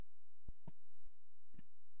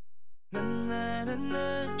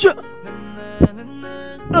Cha!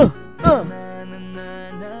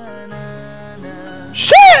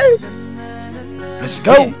 Shit! Let's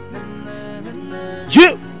go!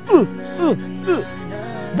 Yeah! 1,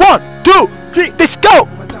 2, 3, let's go!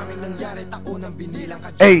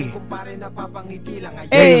 Hey!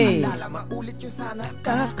 Hey!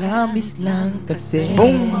 Nakakamiss lang kasi.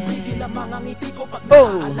 Boom!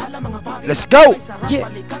 Oh! Let's go! Yeah!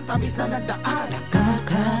 Nakakamiss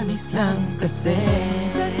lang kasi.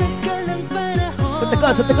 Sa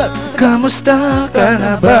tagal. Kamusta ka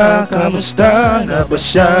na ba? Kamusta na ba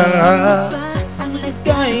siya? Ang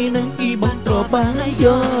lagay ng ibang tropa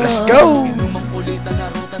ngayon. Let's go!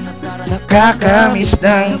 Nakakamiss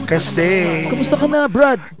lang kasi. Kamusta ka na,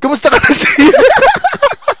 Brad? Kamusta ka na siya?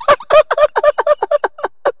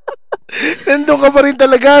 Nandun ka pa rin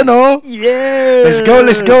talaga, no? Yeah! Let's go!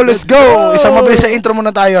 Isang mabilis sa intro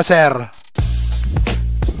muna tayo, sir.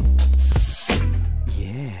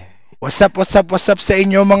 What's up sa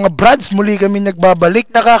inyo mga brads? Muli kami nagbabalik.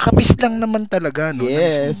 Nakakamiss lang naman talaga, no?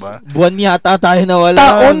 Yes. Ba? Buwan yata tayo nawala.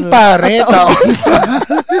 Taon, pare. Taon.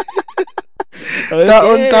 Okay.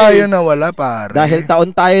 Taon tayo nawala, pare. Dahil taon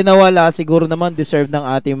tayo nawala, siguro naman deserve ng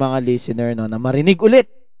ating mga listener, no, na marinig ulit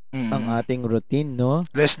ang ating routine, no?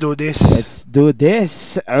 Let's do this.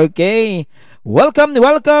 Okay. Welcome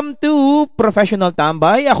to Professional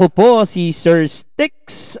Tambay. Ako po si Sir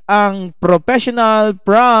Sticks, ang professional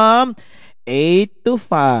from 8 to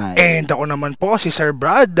 5. And ako naman po si Sir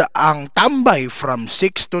Brad, ang tambay from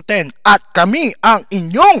 6 to 10. At kami ang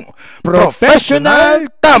inyong Professional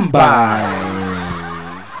Tambay.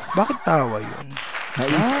 Bakit tawa yun?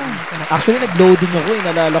 Actually, nag-loading ako.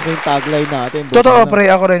 Nalala ko yung tagline natin. Totoo, pre.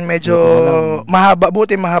 Ako rin medyo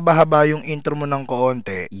mahaba yung intro mo ng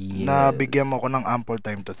koonte. Yes. Na bigyan mo ko ng ample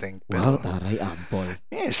time to think. Pero, wow, taray, ample.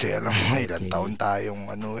 Yes, alam mo, ilang taon tayong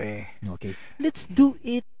Okay. Let's do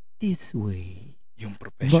it this way. Yung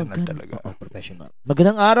professional talaga. Professional.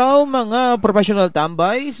 Magandang araw, mga professional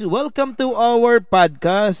tambays. Welcome to our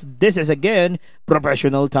podcast. This is again,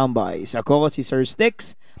 Professional Tambays. Ako si Sir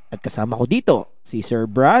Sticks. At kasama ko dito, si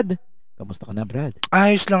Sir Brad. Kamusta ka na, Brad?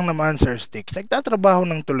 Ayos lang naman, Sir Sticks. Nagtatrabaho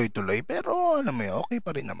ng tuloy-tuloy, pero alam mo yun, okay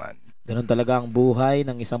pa rin naman. Ganun talaga ang buhay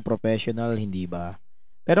ng isang professional, hindi ba?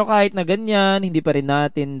 Pero kahit na ganyan, hindi pa rin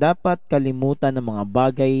natin dapat kalimutan ng mga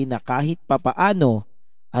bagay na kahit papaano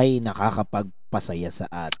ay nakakapagpasaya sa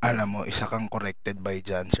atin. Alam mo, isa kang corrected by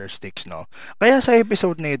John, Sir Sticks, no? Kaya sa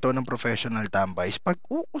episode na ito ng Professional Tambays,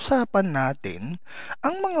 pag-uusapan natin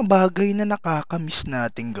ang mga bagay na nakakamiss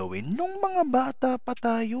nating gawin nung mga bata pa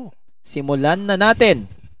tayo. Simulan na natin.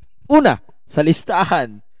 Una, sa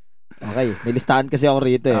listahan. Okay, may listahan kasi ako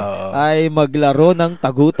rito ay maglaro ng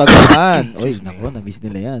tagu-taguan. Oy, nako, na-miss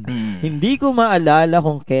nila yan. Hindi ko maalala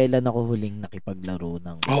kung kailan ako huling nakipaglaro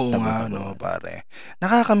ng tagu-taguan. Oo nga, no, pare.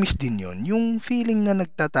 Nakakamiss din yun. Yung feeling na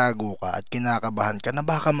nagtatago ka at kinakabahan ka na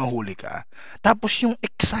baka mahuli ka. Tapos yung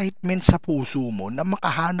excitement sa puso mo na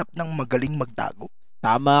makahanap ng magaling magtago.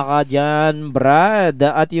 Tama ka dyan, Brad.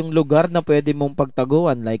 At yung lugar na pwede mong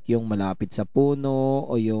pagtaguan, like yung malapit sa puno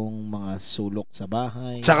o yung mga sulok sa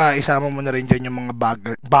bahay. Saka isama mo na rin dyan yung mga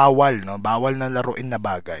bawal, no? Bawal na laruin na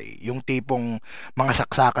bagay. Yung tipong mga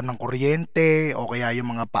saksakan ng kuryente o kaya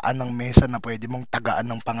yung mga paan ng mesa na pwede mong tagaan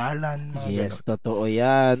ng pangalan. Yes, ganun. Totoo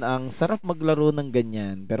yan. Ang sarap maglaro ng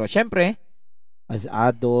ganyan. Pero syempre, as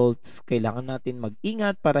adults, kailangan natin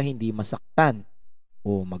mag-ingat para hindi masaktan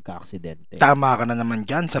o magka-aksidente. Tama ka na naman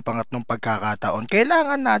dyan sa pangatlong pagkakataon.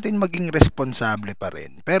 Kailangan natin maging responsable pa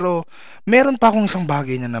rin. Pero meron pa akong isang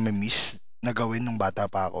bagay na namimiss na gawin nung bata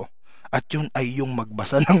pa ako. At yun ay yung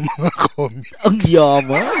magbasa ng mga comics. Ang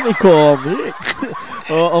yaman, may comics.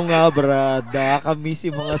 Oo nga, Brad. Nakakamiss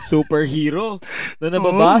yung mga superhero na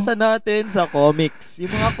nababasa natin sa comics. Yung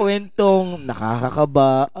mga kwentong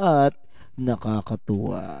nakakakaba at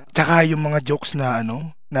nakakatuwa. Tsaka yung mga jokes na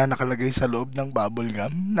na nakalagay sa loob ng bubble gum.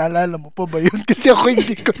 Naalala mo pa ba yun? Kasi ako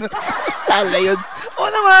hindi ko naalala yun. Oo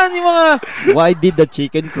naman, yung mga why did the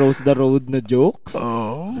chicken cross the road na jokes?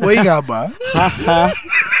 Oo. Why nga ba? Haha.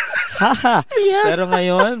 Pero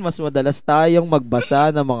ngayon, mas madalas tayong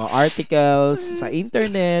magbasa ng mga articles sa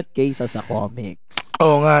internet kaysa sa comics.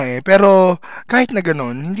 Oo nga Pero kahit na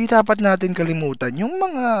ganun, hindi dapat natin kalimutan yung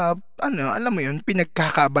mga, alam mo yun,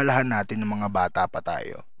 pinagkakaabalahan natin ng mga bata pa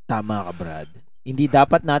tayo. Tama ka, Brad. Hindi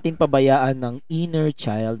dapat natin pabayaan ng inner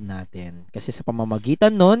child natin. Kasi sa pamamagitan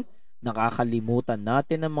nun, nakakalimutan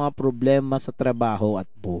natin ang mga problema sa trabaho at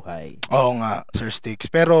buhay. Oo nga, Sir Sticks.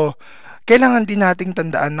 Pero kailangan din nating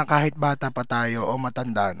tandaan na kahit bata pa tayo o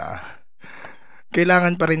matanda na,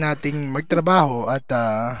 kailangan pa rin nating magtrabaho at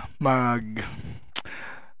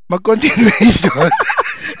mag-continuation.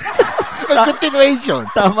 continuation.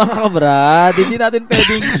 Tama ka, Brad. Hindi natin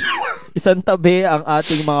pwedeng isantabi ang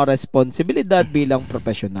ating mga responsibilidad bilang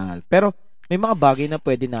profesional. Pero may mga bagay na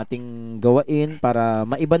pwede nating gawain para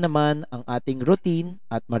maiba naman ang ating routine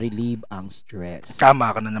at ma-relieve ang stress.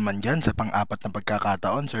 Tama ka na naman dyan sa pang-apat na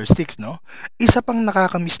pagkakataon, Sir Sticks, no? Isa pang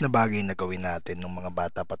nakakamiss na bagay na gawin natin nung mga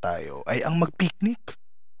bata pa tayo ay ang mag-picnic.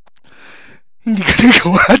 Hindi ka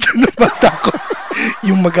nagawa doon ng bata ko.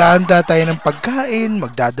 Yung maghahanda tayo ng pagkain,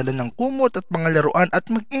 magdadala ng kumot at mga laruan at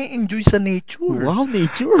mag-e-enjoy sa nature. Wow,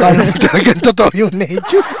 nature. Kala mo talagang totoo yung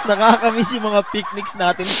nature. Nakakamiss yung mga picnics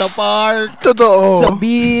natin sa park, Totoo. sa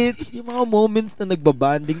beach, yung mga moments na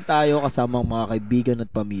nagbabanding tayo kasama ang mga kaibigan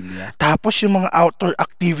at pamilya. Tapos yung mga outdoor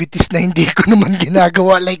activities na hindi ko naman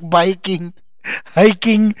ginagawa like biking,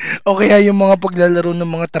 hiking, o kaya yung mga paglalaro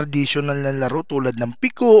ng mga traditional na laro tulad ng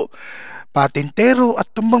piko, patintero at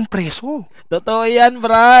tumbang preso. Totoo yan,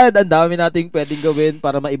 Brad. Ang dami nating pwedeng gawin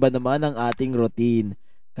para maiba naman ang ating routine.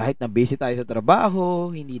 Kahit na busy tayo sa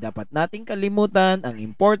trabaho, hindi dapat nating kalimutan ang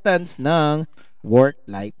importance ng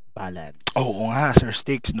work-life balance. Oo nga, Sir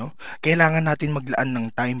Sticks, no? Kailangan natin maglaan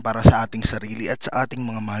ng time para sa ating sarili at sa ating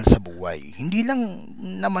mga mahal sa buhay. Hindi lang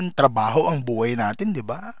naman trabaho ang buhay natin, di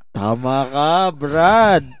ba? Tama ka,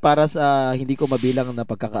 Brad. Para sa hindi ko mabilang na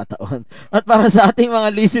pagkakataon. At para sa ating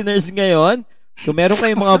mga listeners ngayon, kung meron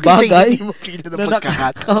kayong mga bagay na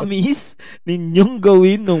nakakamiss ninyong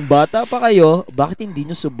gawin nung bata pa kayo, bakit hindi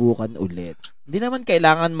nyo subukan ulit? Hindi naman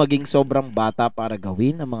kailangan maging sobrang bata para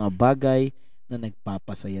gawin ang mga bagay na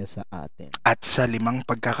nagpapasaya sa atin. At sa 5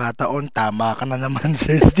 pagkakataon, tama ka na naman,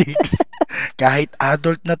 Sir Sticks. Kahit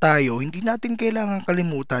adult na tayo, hindi natin kailangan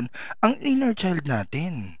kalimutan ang inner child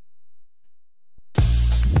natin.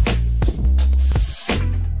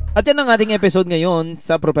 At yan ang ating episode ngayon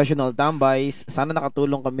sa Professional Tambays. Sana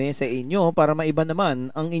nakatulong kami sa inyo para maiba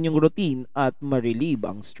naman ang inyong routine at ma-relieve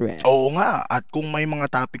ang stress. Oo nga, at kung may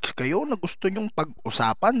mga topics kayo na gusto nyong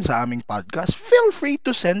pag-usapan sa aming podcast, feel free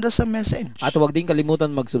to send us a message. At huwag din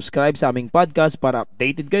kalimutan mag-subscribe sa aming podcast para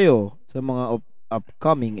updated kayo sa mga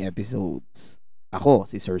upcoming episodes. Ako,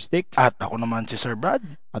 si Sir Sticks. At ako naman si Sir Brad.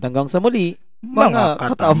 At hanggang sa muli, mga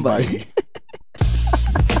katambay.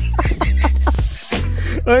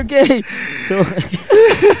 Okay. So,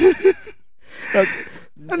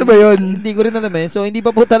 ano ba yun? Hindi ko rin alam eh. So, hindi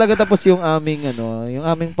pa po talaga tapos yung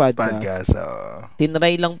aming podcast.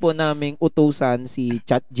 Tinry lang po naming utusan si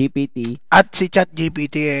ChatGPT. At si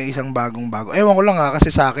ChatGPT ay isang bagong-bago. Ewan ko lang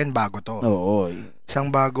kasi sa akin bago to. Oo. Isang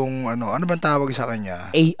bagong ano bang tawag sa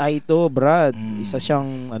kanya? AI to, Brad. Isa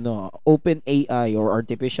siyang open AI or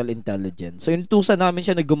artificial intelligence. So inutusan namin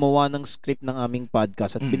siya na gumawa ng script ng aming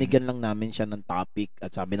podcast at binigyan lang namin siya ng topic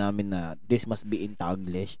at sabi namin na this must be in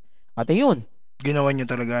Taglish. At ayun. Ginawa niyo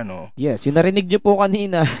talaga, no? Yes, yung narinig niyo po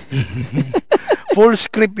kanina. Full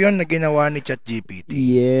script 'yon na ginawa ni ChatGPT.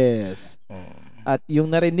 Yes. At yung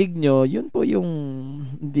narinig nyo, yun po yung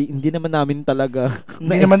hindi naman namin talaga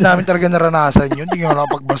hindi naman namin talaga naranasan yun. Hindi nga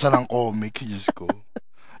nakapagbasa ng comic. Diyos ko.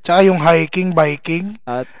 Tsaka yung hiking, biking.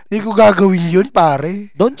 At hindi ko gagawin yun, pare.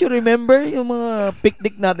 Don't you remember yung mga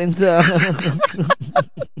picnic natin sa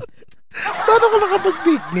paano ko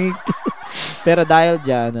nakapag-picnic? Pero dahil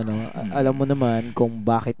dyan, alam mo naman kung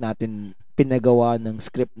bakit natin pinagawa ng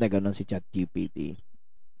script na gano'n si ChatGPT.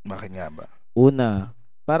 Bakit nga ba? Una,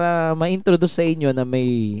 para ma-introduce sa inyo na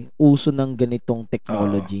may uso ng ganitong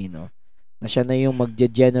technology, no? Na siya na yung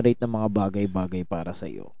magge-generate ng mga bagay-bagay para sa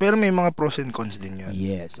iyo. Pero may mga pros and cons din yan.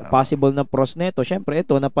 Yes. Possible na pros nito. Syempre,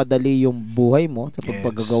 ito, napadali yung buhay mo sa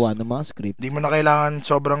pagpagagawa ng mga script. Hindi mo na kailangan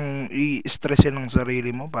sobrang i-stressin ng sarili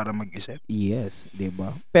mo para mag-isip. Yes,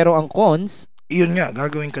 diba? Pero ang cons, iyon nga,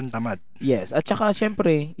 gagawin kang tamad. Yes. At saka,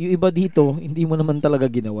 syempre, yung iba dito, hindi mo naman talaga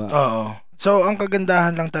ginawa. Oo. So, ang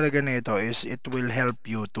kagandahan lang talaga nito is it will help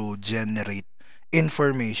you to generate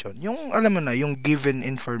information. Yung, alam mo na, yung given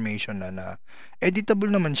information na editable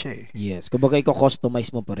naman siya eh. Yes. Kumbaga, i-customize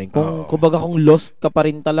mo pa rin. Kumbaga, kung lost ka pa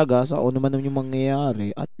rin talaga sa ano man yung mangyayari,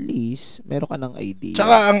 at least, meron ka ng idea.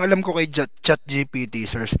 Tsaka, ang alam ko kay ChatGPT,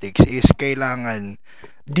 Sir Sticks, is kailangan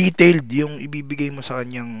detailed yung ibibigay mo sa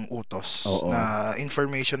kanyang utos. Oo. Na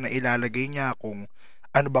information na ilalagay niya kung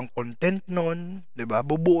ano bang content nun, 'di ba?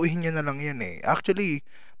 Bubuuhin niya na lang 'yan eh. Actually,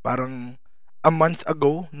 parang a month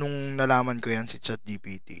ago nung nalaman ko 'yan si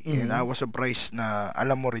ChatGPT. And I was surprised na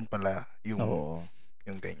alam mo rin pala yung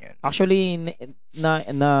yung ganyan. Actually,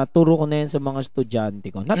 naturo ko na yan sa mga estudyante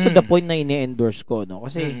ko. Not to the point na ini-endorse ko, no?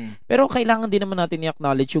 Kasi, pero kailangan din naman natin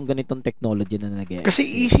i-acknowledge yung ganitong technology na nag-exist. Kasi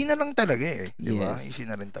easy na lang talaga eh. Di ba? Yes. Easy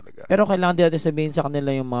na rin talaga. Pero kailangan din natin sabihin sa kanila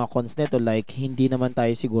yung mga cons nito, like, hindi naman tayo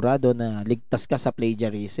sigurado na ligtas ka sa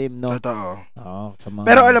plagiarism, no? Totoo. Oo, sa mga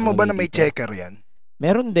pero alam mo ba na may checker yan?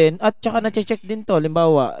 Meron din. At saka na-check din to.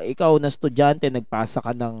 Halimbawa, ikaw na estudyante, nagpasa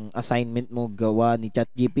ka ng assignment mo gawa ni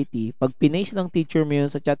ChatGPT. Pag pinaste ng teacher mo yun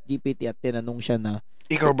sa ChatGPT at tinanong siya na,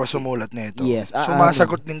 ikaw ba sumulat nito? yes,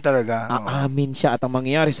 Sumasagot din talaga. Aamin siya at ang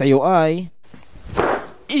mangyayari sa'yo ay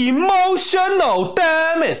emotional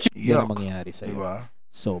damage. yan ang mangyayari sa'yo. Diba?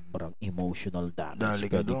 Sobrang emotional damage. Dali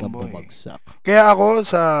ka Pwede doon, kang boy. bumagsak. Kaya ako,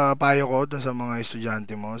 sa payo ko, dun sa mga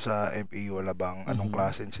estudyante mo, sa FE, wala bang, anong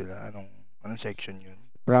klase sila? Anong section yun?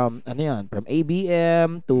 From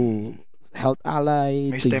ABM to Health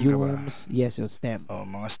Ally May to STEM ka ba? UMS. Yes, yung STEM.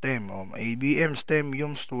 Mga STEM. ABM, STEM,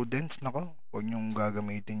 yung students, nako, huwag niyong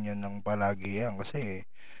gagamitin yan ng palagi yan. Kasi,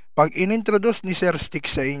 pag inintroduce ni Sir Stick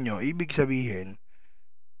sa inyo, ibig sabihin,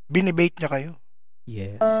 binibate niya kayo.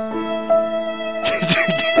 Yes.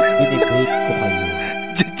 Binibate ko kayo.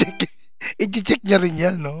 I-check niya rin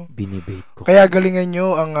yan, no? Binibate ko. Kaya galingan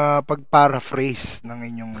nyo ang pag-paraphrase ng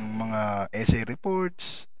inyong mga essay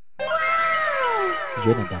reports.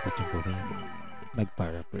 Yun ang dapat yung gawin.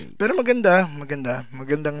 Mag-paraphrase. Pero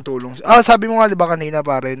magandang tulong. Sabi mo nga, di ba kanina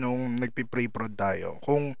pare, nung nagpi-pre-prod tayo,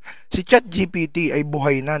 kung si ChatGPT ay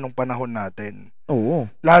buhay na nung panahon natin. Oo.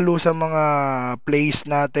 Lalo sa mga plays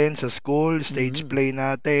natin sa school, stage play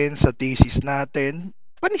natin, sa thesis natin,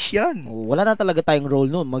 panis yan. Wala na talaga tayong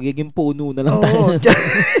role noon. Magiging puno na lang tayo.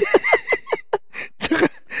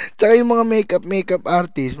 Tsaka yung mga makeup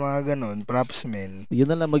artist, mga ganon, props men. Yun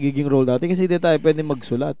na lang magiging role natin kasi hindi tayo pwede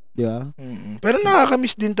magsulat, di ba? Pero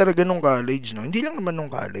nakakamiss din talaga nung college, no? Hindi lang naman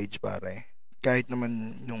nung college, pare. Kahit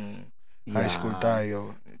naman nung high school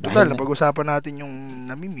tayo. Total, napag-usapan natin yung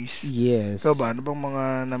namimiss. Yes. So ba, ano bang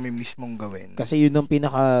mga namimiss mong gawin? Kasi yun ang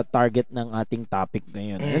pinaka-target ng ating topic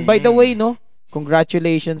ngayon. And by the way, no,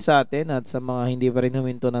 congratulations sa atin at sa mga hindi pa rin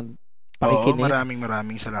huminto ng pakikinig. Oo,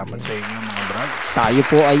 maraming salamat sa inyo, mga brad. Tayo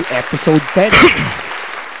po ay episode 10.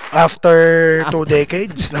 After 2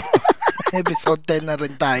 decades, no? Episode 10 na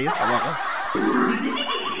rin tayo sa wakas.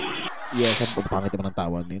 Yes, ang pangit naman ang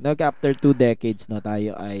tawag niyo. After 2 decades na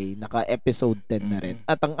tayo ay naka-episode 10 na rin.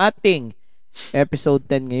 At ang ating episode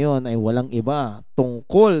 10 ngayon ay walang iba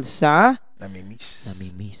tungkol sa namimiss.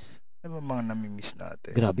 Ano ba mga namimiss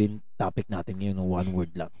natin? Grabe yung topic natin ngayon, one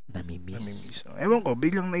word lang. Namimiss. Ewan ko,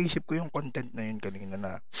 biglang naisip ko yung content na yun kanina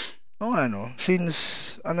na,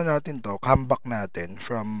 since, natin to, comeback natin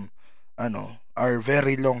from, our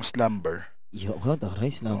very long slumber. The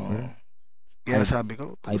rice number. Kaya sabi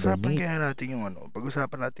ko, pag-usapan kaya natin yung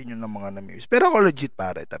pag-usapan natin yung ng mga namimiss. Pero ako legit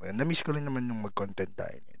pare, talaga. Namiss ko rin naman yung mag-content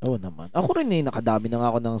tayo. Oo naman. Ako rin nakadami na nga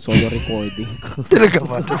ako ng solo recording. Talaga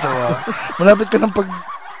ba? Totoo. Malapit ka ng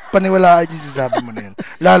paniwalaan yung sasabi mo na yun.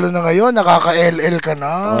 Lalo na ngayon, nakaka-LL ka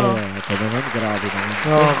na. Ito naman, grabe naman.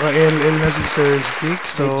 Nakaka-LL na si Sir Stick.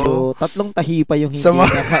 So, medyo tatlong tahi pa yung hindi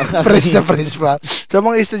fresh pa. Sa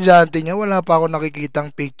mga estudyante niya, wala pa ako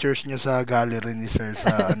nakikitang pictures niya sa gallery ni Sir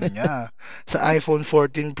sa sa iPhone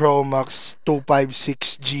 14 Pro Max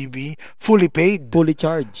 256 GB, fully paid. Fully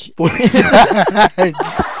charged.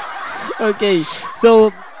 Okay.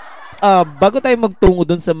 So, bago tayo magtungo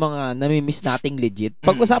dun sa mga namimiss nating legit,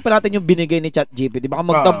 pag-usapan natin yung binigay ni ChatGPT. Baka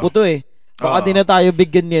magtampo to eh. Baka di na tayo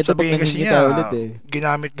bigyan nito pag nangingi tayo ulit eh.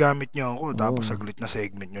 Ginamit-gamit niyo ako, tapos saglit na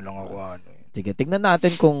segment niyo lang ako. Sige, tingnan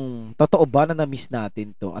natin kung totoo ba na na-miss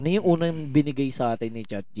natin to. Ano yung unang binigay sa atin ni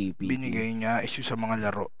ChatGPT? Binigay niya issue sa mga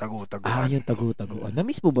laro, tagu-taguan. Yung tagu-taguan.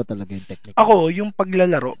 Na-miss mo ba talaga yung technique? Ako, yung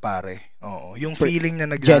paglalaro, pare. Oo, yung feeling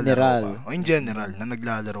na naglalaro general ka. In general, na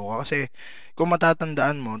naglalaro ka. Kasi, kung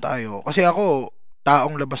matatandaan mo tayo, kasi ako,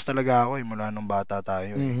 taong labas talaga ako mula nung bata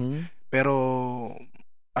tayo Pero,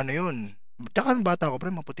 yun? Tsaka nung bata ako,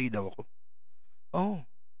 pre, maputi daw ako. Oo.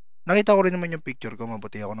 Nakita ko rin naman yung picture ko,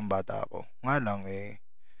 maputi ako ng bata ako. Nga lang,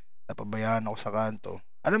 napabayaan ako sa kanto.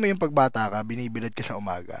 Alam mo yung pagbata ka, binibilad ka sa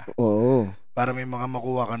umaga. Oo. Para may mga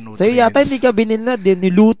makuha kang nutrients. Sa'yo yata hindi ka binilad din,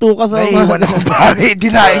 niluto ka sa Naiiwan ako pare,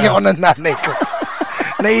 dinaing ako ng nanay ko.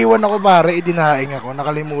 Naiiwan ako pare, dinaing ako.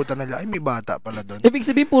 Nakalimutan nila, ay may bata pala doon. Ibig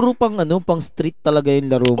sabihin, puro pang street talaga yung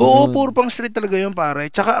laro mo. Oo, puro pang street talaga yun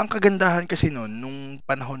pare. Tsaka ang kagandahan kasi nun, nung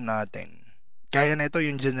panahon natin, kaya na ito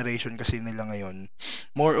yung generation kasi nila ngayon,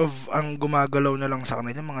 more of ang gumagalaw na lang sa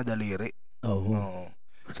kanila mga daliri. Oo.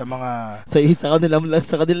 Sa mga sa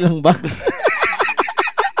kanila lang ba?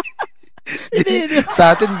 Hindi.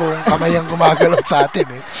 Sa atin buong kamay ang gumagalaw sa atin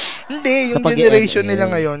eh. Hindi, yung generation nila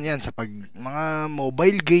ngayon yan sa mga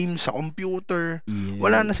mobile games sa computer. Yes.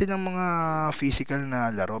 Wala na silang mga physical na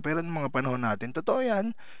laro, pero ng mga panahon natin, totoo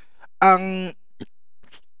yan. Ang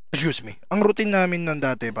routine namin noon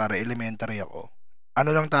dati para elementary ako.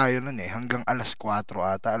 Ano lang tayo noon hanggang alas 4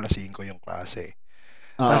 ata, alas 5 yung klase.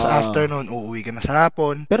 Tapos after nun, uuwi ka na sa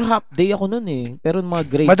hapon. Pero half day ako nun eh. Pero mga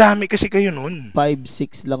grade Madami kasi kayo nun. 5,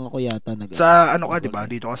 6 lang ako yata sa ano ka, di ba?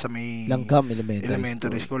 Dito ka sa may Langgam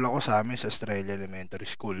elementary school. Ako sa amin, sa Australia Elementary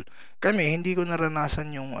School. Kami, hindi ko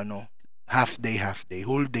naranasan yung half day.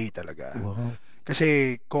 Whole day talaga. Wow.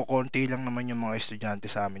 Kasi kokonti lang naman yung mga estudyante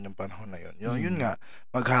sa amin yung panahon na yun. Yun nga,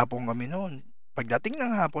 maghapon kami noon. Pagdating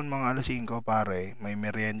ng hapon, mga alas 5, pare, may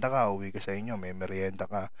merienda ka, uwi ka sa inyo, may merienda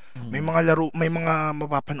ka. May mga laro, may mga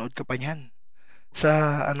mapapanood ka pa niyan. Sa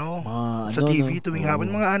sa TV tuwing hapon,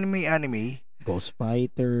 mga anime. Ghost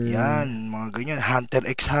Fighter. Yan, mga ganyan. Hunter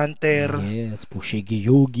x Hunter. Yes, Fushigi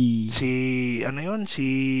Yugi.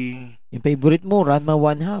 Yung favorite mo, Ranma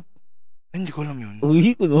One Half. Hindi ko alam yun.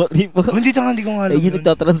 Uy, kunwari pa. Hindi ko nga alam yun. Yung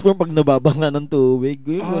nagtatransform pag nababang na ng tubig.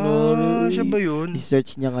 Siya ba yun?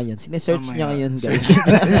 I-search niya ngayon. Sinesearch niya ngayon, guys.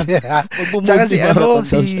 Tsaka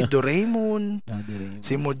si Doraemon.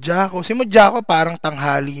 Si Mojako. Si Mojako parang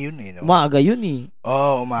tanghali yun eh. No? Umaga yun eh.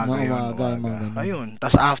 Umaga yun. Ayun.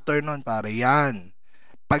 Tapos after nun, pare, yan.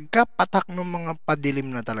 Pagka patak ng mga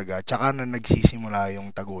padilim na talaga, tsaka na nagsisimula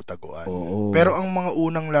yung tagu-taguan. Pero ang mga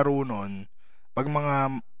unang laro nun, pag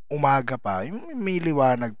mga umaga pa, yung may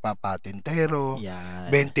liwanag pa, patintero,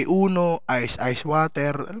 21, ice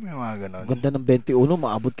water, alam mo yung mga ganon. Ganda ng 21,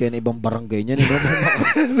 maabot kayo na ibang barangay niyan.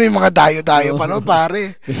 May mga dayo-dayo pa no,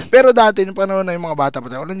 pare. Pero dati, nung panahon na yung mga bata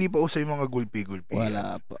pa tayo, hindi pa uso yung mga gulpi-gulpi.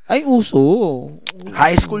 Wala pa. Ay, uso.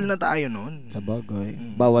 High school na tayo nun. Sa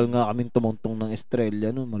bagay. Bawal nga kaming tumungtong ng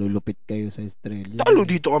Estrella nun. Malulupit kayo sa Estrella. Talo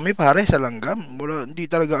dito kami, pare, sa Langgam.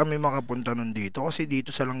 Hindi talaga kami makapunta nun dito. Kasi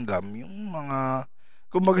dito sa Langgam, yung mga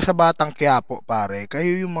kumbaga sa Batang Quiapo, pare.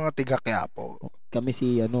 Kayo yung mga tiga Quiapo. Kami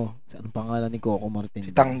anong pangalan ni Coco Martin?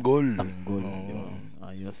 Si Tanggol.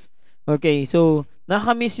 Ayos. Okay, so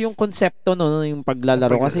nakakamiss yung konsepto yung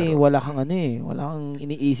paglalaro kasi wala kang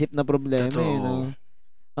iniisip na problema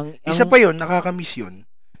Isa pa yun, nakakamiss yun.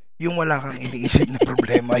 Yung wala kang iniisip na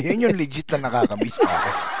problema. Yun yung legit na nakakamiss,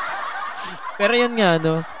 pare. Pero yun nga,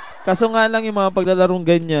 kaso nga lang yung mga paglalarong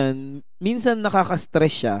ganyan, minsan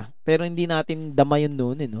nakaka-stress siya, pero hindi natin dama yun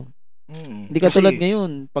noon Hindi ka tulad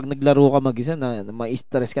ngayon, pag naglaro ka mag-isa na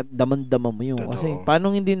ma-stress ka, daman-dama mo yun. Kasi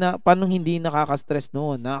paano hindi nakaka-stress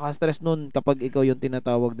noon? Nakaka-stress noon kapag ikaw yung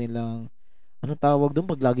tinatawag nilang, ano tawag doon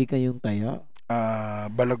pag lagi kayong taya?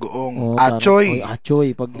 Balagoong. Achoy.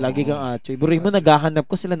 Achoy. Pag lagi kang achoy. Buray mo, naghahanap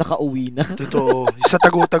ko sila nakauwi na. Totoo. Sa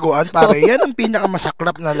tagu-taguan, pare, yan ang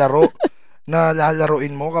pinakamasaklap na laro na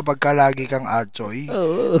lalaruin mo kapag lagi kang achoy.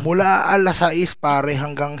 Mula alas 6 pare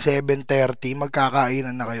hanggang 7:30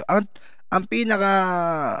 magkakainan na kayo. Ang pinaka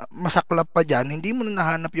masaklap pa diyan, hindi mo na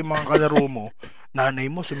nahanap yung mga kalaro mo. Nanay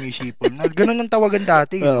mo sumisipol na. Ganun ang tawagan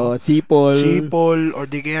dati. Sipol. Sipol or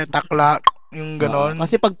di kaya takla. Yung ganon.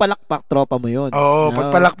 Kasi pag palakpak, tropa mo yun.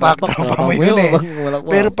 Pag palakpak, tropa mo yun eh.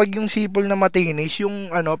 Pero pag yung sipol na matinis,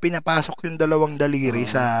 yung pinapasok yung dalawang daliri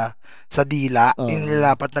sa dila,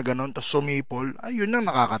 inilapat na ganon, tapos sumipol, ayun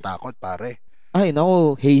ang nakakatakot, pare. Ay,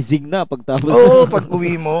 naku, hazing na pagtapos. Pag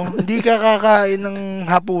uwi mo, hindi ka kakain ng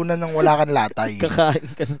hapunan nang wala kang latay. Kakain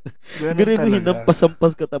ka na. Ganun mo,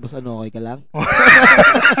 hinampas-ampas ka, tapos okay ka lang?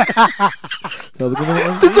 Sabi ko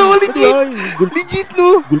naman, totoo, legit,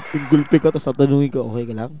 no? Gulping-gulpi ka, tapos tatanungin ka, okay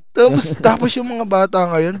ka lang? Tapos yung mga bata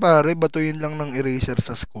ngayon, pare, batuyin lang ng eraser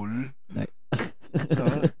sa school.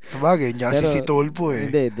 Sabagay, niya kasi si Tolpo eh.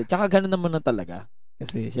 Hindi, tsaka ganun naman na talaga.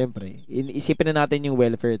 Kasi, syempre, isipin na natin yung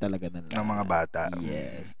welfare talaga ng mga bata.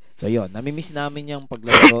 Yes. So, yun. Namimiss namin yung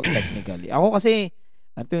paglalaro technically. Ako kasi,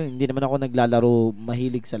 hindi naman ako naglalaro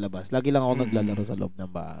mahilig sa labas. Lagi lang ako naglalaro sa loob ng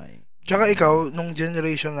bahay. Tsaka ikaw, nung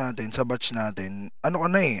generation natin, sa batch natin, ano ka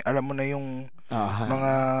na eh, alam mo na yung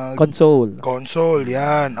mga console,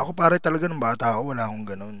 yan. Ako pare talaga nung bata ako, wala akong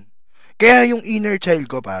ganun. Kaya yung inner child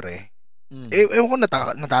ko pare, ewan ko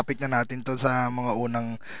natapik na natin to sa mga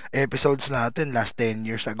unang episodes natin last 10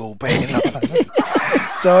 years ago pa eh.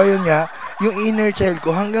 So yun nga, yung inner child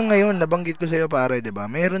ko hanggang ngayon nabanggit ko sa iyo pare, 'di ba?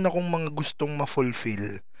 Meron akong mga gustong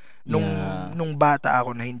ma-fulfill nung bata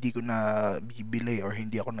ako na hindi ko na bibili or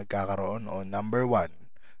hindi ako nagkakaroon o number 1.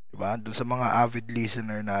 'Di ba? Doon sa mga avid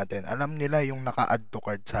listener natin, alam nila yung naka-add to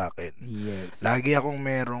cart sa akin. Yes. Lagi akong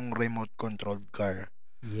merong remote controlled car.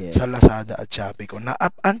 Yes. Sa Lazada at Shopee ko na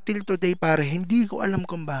up until today pare hindi ko alam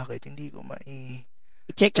kung bakit hindi ko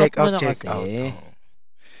check out mo na kasi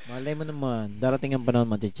malay mo naman darating ang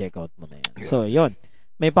panahon check out mo na yan. So yun,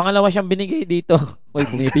 may pangalawa siyang binigay dito. Uy,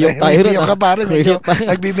 pumipiyok tayo rin ka pare,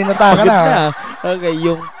 nagbibinata ka na. Okay,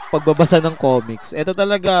 yung pagbabasa ng comics. Ito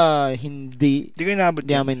talaga hindi Hindi ko inabot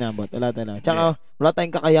hindi namin nabot. Wala talaga. Tsaka wala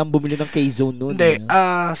tayong kakayang bumili ng K-Zone noon. Hindi,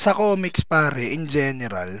 sa comics pare, in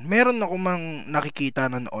general, meron ako mang nakikita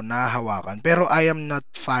na noon nahahawakan. Pero I am not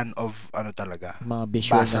fan of ano talaga. Mga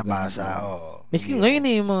visual Basa-basa. na Oo. Miski ngayon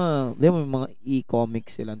yung mga, di ba, mga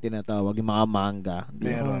e-comics silang tinatawag, yung mga manga.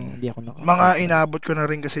 Meron. Hindi ako Mga inabot ko na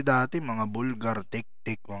rin kasi dati, mga bulgar,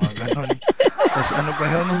 tik-tik, mga ganon. Tapos ano pa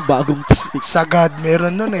yun? Bagong Sagad,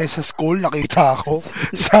 meron nun sa school, nakita ako.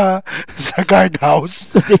 sa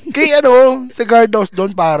guardhouse. Kaya sa guardhouse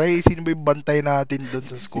doon, pare, sino ba yung bantay natin doon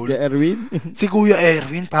sa school? Si Erwin? Si Kuya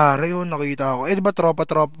Erwin, pare, nakita ko. Di ba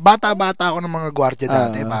tropa-tropa? Bata-bata ako ng mga gwardiya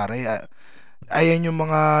dati, pare. Ayan yung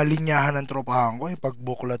mga linyahan ng tropahan ko. Pag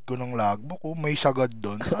buklat ko ng logbook, may sagad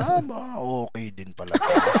doon. Okay din pala.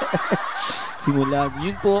 Simula,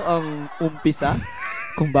 yun po ang umpisa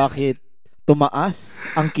kung bakit tumaas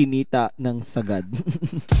ang kinita ng sagad.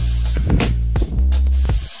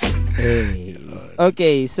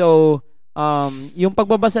 Okay, so yung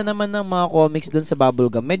pagbabasa naman ng mga comics doon sa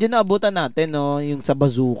Bubblegum, medyo naabutan natin, no, yung sa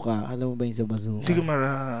Bazooka. Alam mo ba yung sa Bazooka? Hindi ko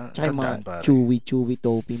tsaka yung mga pare. Chewy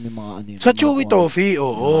Toffee, may mga ano yun. Sa Chewy Toffee,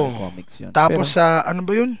 oo. Comics yun. Tapos sa, ano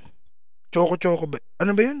ba yun? Choco ba?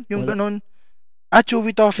 Ano ba yun? Yung ganon?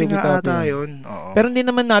 Chewy Toffee nga ata yun. Oo. Pero hindi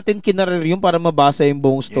naman natin kinarir yung para mabasa yung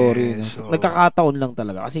buong story. Yes, so, nagkakataon lang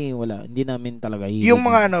talaga. Kasi wala, hindi namin talaga hilig. Yung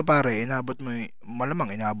mga ano pare, inabot mo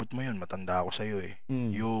malamang inabot mo yun. Matanda ako sa'yo eh.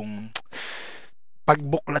 Yung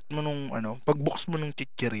pagbuklat mo nung pagbuks mo nung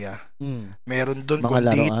chichirya, meron doon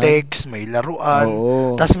Conditex, may laruan.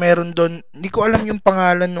 Tapos meron doon, hindi ko alam yung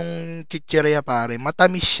pangalan nung chichirya pare,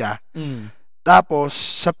 matamis siya. Tapos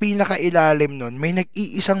sa pinakailalim nun, may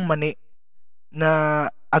nag-iisang mani na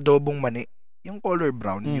adobong mani. Yung color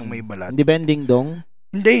brown, yung may balat. Hindi ba yung ding-dong?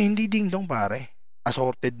 Hindi ding-dong pare.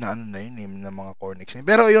 Assorted na na yun, name ng mga cornix.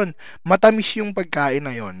 Pero yun, matamis yung pagkain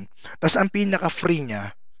na yun. Tapos ang pinaka-free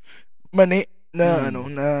niya, mani na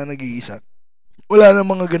na nag-iisa. Wala na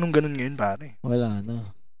mga ganun-ganun ngayon, pare. Wala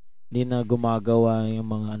na. Hindi na gumagawa yung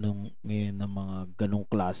mga ngayon ng mga ganung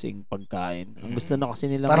klaseng pagkain. Ang gusto na kasi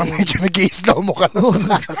nila parang medyo nag-i-slow mo ka.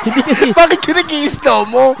 Hindi kasi. Bakit yung nag-i-slow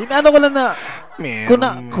mo? Hinano ko lang na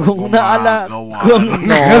kung natikman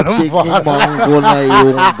ko na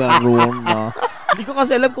yung ganun na. Hindi ko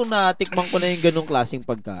kasi alam kung natikman ko na yung ganung klaseng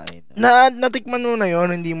pagkain. Natikman mo na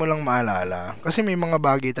yun, hindi mo lang maalala. Kasi may mga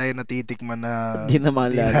bagay tayo natitikman na hindi na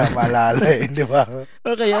maalala di ba?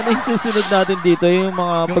 Okay, ano yung susunod natin dito? Yung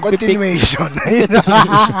mga yung continuation.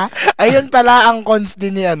 Ayun pala ang cons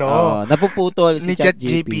din ni napuputol si ni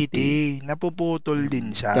ChatGPT. Napuputol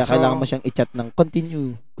din siya. Kaya kailangan mo siyang i-chat ng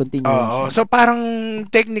continuation. So parang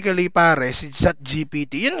technically pare, si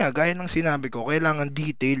ChatGPT, yun nga, gaya ng sinabi ko, kailangan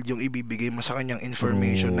detailed yung ibibigay mo sa kanyang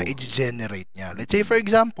information na i-generate niya. Let's say for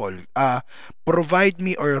example, provide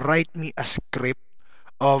me or write me a script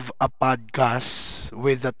of a podcast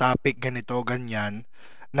with the topic ganito, ganyan,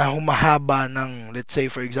 na humahaba ng, let's say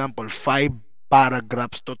for example, 5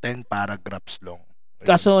 paragraphs to 10 paragraphs long.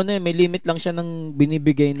 Kaso may limit lang siya ng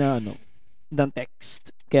binibigay na ng text.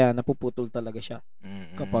 Kaya napuputol talaga siya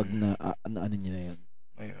kapag ano niya na yun.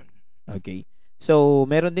 Ayun. Okay. So,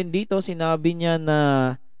 meron din dito, sinabi niya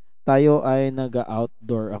na tayo ay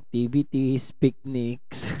nag-outdoor activities,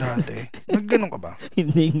 picnics. Dati. Nagganon ka ba?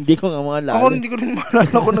 hindi ko nga maalala. Ako hindi ko rin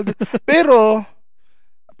maalala. Pero,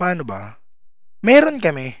 paano ba? Meron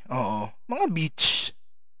kami, mga beach.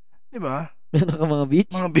 Di ba? Meron ka mga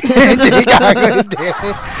beach? Mga beach. Hindi.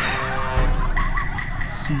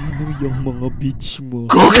 Sino yung mga beach mo?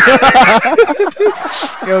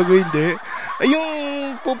 Gago hindi. Yung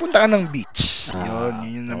pupunta ka ng beach. Yun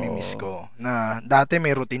yung nami-miss ko. Na dati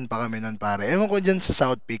may routine pa kami nun pare. Ewan ko dyan sa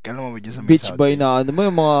South Peak. Alam mo ba dyan sa beach South by Peak? na mo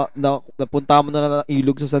yung mga napunta mo na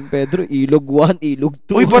ilog sa San Pedro, ilog 1, ilog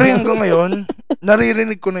 2. Uy pare hanggang ngayon,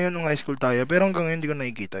 naririnig ko na yun nung high school tayo. Pero hanggang ngayon hindi ko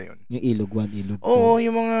nakikita yun. Yung ilog 1, ilog 2. Oo,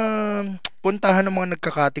 yung mga puntahan ng mga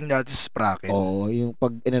nagkakating dati sa Sprocket. Oo, yung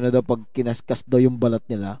pag pag kinaskas daw yung balat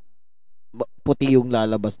nila, puti yung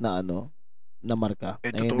lalabas na na marka.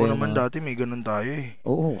 Totoo naman dati may ganun tayo eh.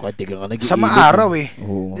 Oo, kahit di ka nga nag-iilog. Sa maaraw eh.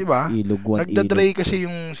 Oo, diba? Ilog 1, nagda-dry kasi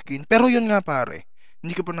yung skin. Pero yun nga pare,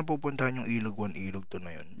 hindi ka pa napupuntahan yung ilog 1, ilog 2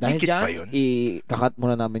 na yun. Dahil Dikit dyan, pa yun. i-kakat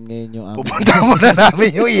muna namin ngayon yung pupunta muna namin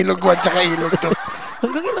yung ilog 1 tsaka ilog 2.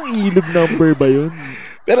 Hanggang ilang ilog number ba yun?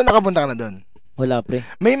 Pero nakapunta ka na doon. Wala pre.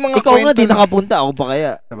 May mga ikaw nga di nakapunta, ako pa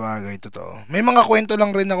kaya. Sabagay, totoo. May mga kwento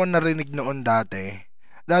lang rin ako narinig noon dati.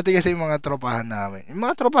 Dati kasi yung mga tropahan namin. Yung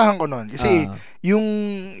mga tropahan ko noon. Kasi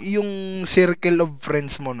yung circle of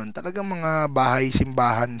friends mo noon, talagang mga bahay,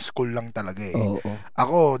 simbahan, school lang talaga eh. Oo.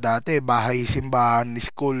 Ako dati, bahay, simbahan,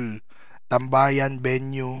 school. tambayan,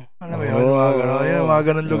 venue. Ano ba yun? Mga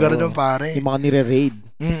ganun lugar dyan, pare. Yung mga nire-raid.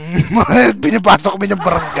 Pinapasok kami ng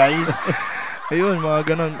barangay. Ayun,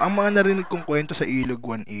 mga ganun. Ang mga narinig kong kwento sa Ilog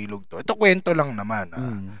 1, Ilog 2. Ito kwento lang naman,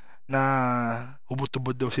 na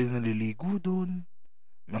hubot-hubot daw sila naliligo doon.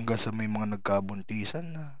 Hanggang sa may mga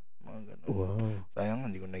nagkabuntisan na. Mga ganun. Wow. Sayang,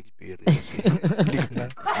 hindi ko na-experience. Hindi ko na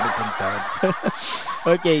napuntahan.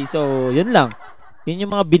 Okay, so, yun lang. Yun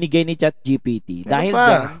yung mga binigay ni ChatGPT. Dahil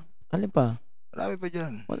dyan, alin pa? Marami pa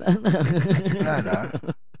dyan. Wala na. Wala na.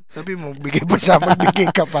 Sabi mo, bigay pa siya, magbigay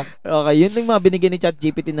ka pa. Okay, yun yung mga binigay ni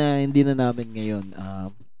ChatGPT na hindi na namin ngayon.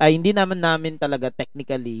 Hindi namin talaga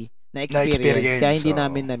technically na-experience kaya hindi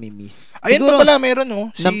namin nami-miss. Ayun pa pala, meron no?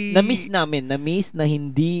 Na-miss na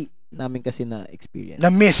hindi namin kasi na-experience.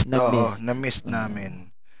 Na-miss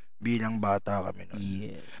namin. Bilang bata kami nun.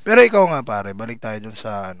 Yes. Pero ikaw nga pare, balik tayo dun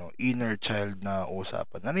sa inner child na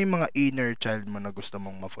usapan. Ano yung mga inner child mo na gusto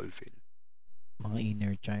mong ma-fulfill? Mga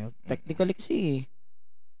inner child? Technically kasi,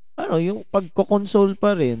 yung pagko-console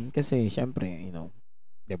pa rin kasi syempre,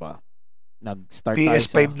 'di ba? Nag-start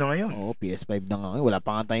PS5 tayo na ngayon. Oo, PS5 na ngayon. Wala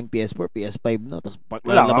pa nga tayong PS4, PS5 na. Tapos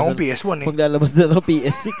wala nga akong PS1 eh. Paglalabas na ng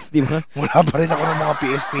PS6, di ba? Wala pa rin ako ng mga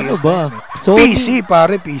PS Ano ba? Eh. PC,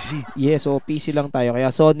 pare, PC. Yes, so PC lang tayo. Kaya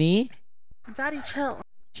Sony, Daddy, chill.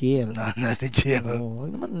 Chill. Chill. Oo,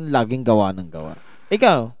 naman laging gawa ng gawa.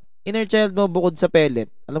 Ikaw, inner child mo bukod sa pellet.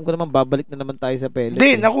 Alam ko naman, babalik na naman tayo sa pellet.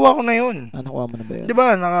 Hindi, nakuha ko na yun. Nakuha mo na ba yun? Di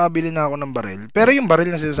ba, nakabili na ako ng baril. Pero yung baril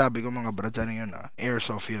na sinasabi ko, mga brads, ano yun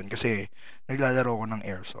airsoft yun. Kasi, naglalaro ko ng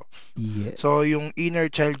airsoft. Yes. So, yung inner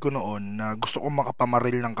child ko noon, na gusto kong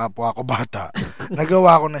makapamaril ng kapwa ko bata,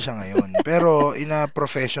 nagawa ko na siya ngayon. Pero, in a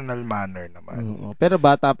professional manner naman. Oo, pero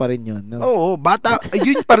bata pa rin yun, no? Oo, bata.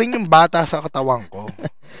 Yun pa rin yung bata sa katawan ko.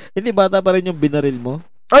 Hindi bata pa rin yung binaril mo?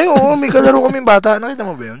 Ay, oo, may kalaro kaming bata. Nakita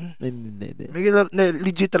mo ba yun? Hindi. May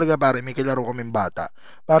legit talaga pare, may kalaro kaming bata.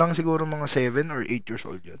 Parang siguro mga 7 or 8 years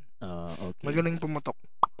old yun. Okay. Magaling pumutok.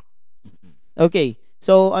 Okay,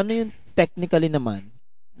 so ano yung technically naman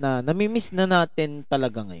na namimiss na natin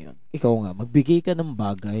talaga ngayon? Ikaw nga, magbigay ka ng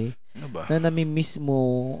bagay Ano ba? na namimiss mo,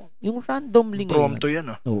 yung randomly ngayon. Prompto yan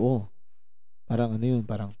Oo. Parang ano yun,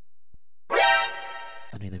 parang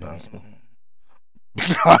ano yung namimiss mo?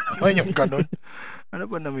 Ano yung kanon? Ano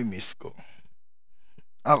ba namimiss ko?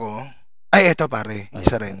 Ako? Ay, eto pare.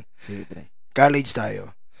 Isa rin. Sige, pre. College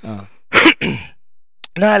tayo.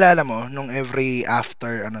 Naalala mo, nung every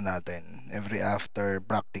after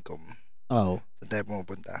practicum. Oo. Saan tayo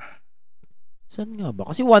pumupunta? Saan nga ba?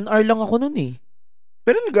 Kasi 1 hour lang ako nun eh.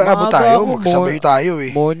 Pero nag-aabot tayo. Magkasabay tayo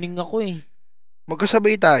eh. Morning ako eh.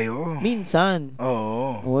 Magkasabay tayo. Minsan.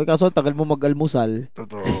 Oo. Kaso tagal mo mag-almusal.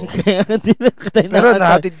 Totoo. Kaya hindi na kita Pero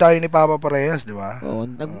nahatid tayo ni Papa parehas, di ba? Oo.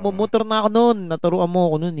 Nagmumotor na ako noon. Naturuan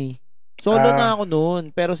mo ako noon eh. Solo na ako noon.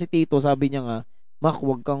 Pero si Tito, sabi niya nga, Mac,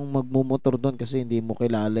 huwag kang magmumotor doon kasi hindi mo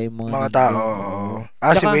kilala yung mga tao.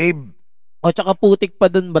 Si Wave. Tsaka putik pa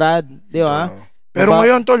doon, Brad. Di ba? Pero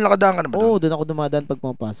ngayon, tol, nakadaan ka na ba doon? Oo, doon ako dumadaan pag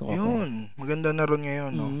pumapasok ako. Yun. Maganda na ron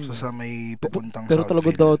ngayon, no? Sa may pupuntang Pero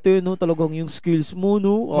talaga dati, no? Talagang yung skills mo,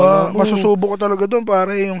 no? Masusubo ko talaga doon,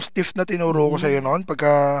 pare. Yung stiff na tinuro ko sa'yo noon,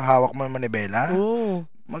 pagka hawak mo yung manibela. Oo.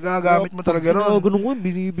 Magagamit mo talaga ron. Ganun ko,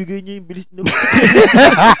 binibigay niya yung bilis na.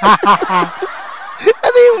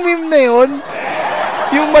 Ano yung meme na yun?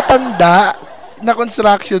 Yung matanda na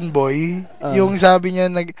construction boy, yung sabi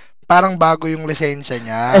niya, parang bago yung lisensya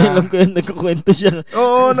niya. Ay, alam ko yan, nagkukwento siya.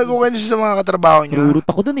 Oo, nagkukwento siya sa mga katrabaho niya. Nurut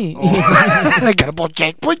ako dun eh. Nagkarapot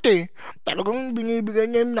checkpoint eh. Talagang binibigay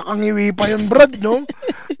niya yung nakangiwi pa yung Brad, no?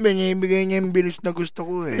 Binibigay niya yung bilis na gusto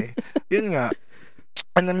ko eh. Yun nga.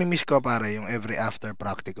 Ang namimiss ko pare, yung every after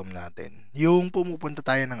practicum natin. Yung pumupunta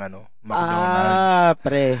tayo ng McDonald's.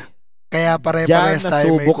 Pre. Kaya pare-parehas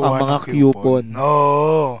tayo may kuha ang mga ng coupon.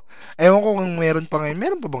 Oo. Ewan ko kung meron pa ngayon.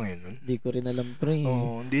 Meron pa ba ngayon? Hindi ko rin alam, pre.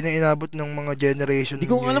 Hindi na inabot ng mga generation.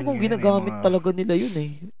 Hindi ko alam kung ginagamit talaga nila yun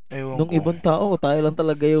eh. Ewan nung ko. Ibang tao, tayo lang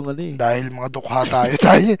talaga yung Dahil mga dukha tayo.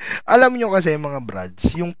 Alam nyo kasi mga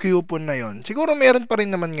brads, yung coupon na yon, siguro meron pa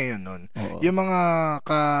rin naman ngayon nun. Yung mga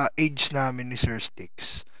ka-age namin ni Sir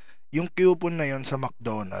Sticks, yung coupon na yon sa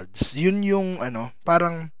McDonald's, yun yung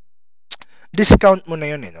parang discount mo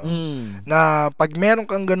na yun no? Na pag meron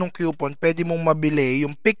kang ganong coupon, pwede mong mabili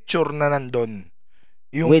yung picture na nandun.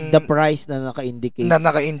 Yung, with the price na naka-indicate. Na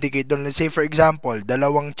naka-indicate doon. Let's say for example, 2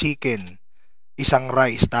 chicken, 1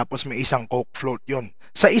 rice, tapos may 1 Coke float yun.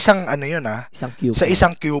 Sa isang isang coupon. Sa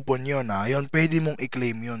isang coupon yun yun, pwede mong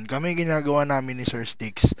i-claim yun. Kami ginagawa namin ni Sir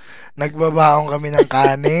Sticks. Nagbabaong kami ng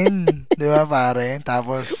kanin. Di ba pare?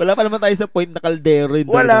 Tapos wala pa naman tayo sa point na kaldero.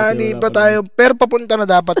 Wala, hindi pa tayo. Pero papunta na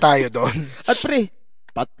dapat tayo doon. At pre,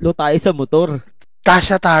 3 tayo sa motor.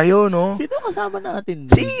 kasya tayo, no? Sino kasama natin?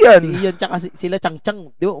 Si Ian. Si Ian, tsaka sila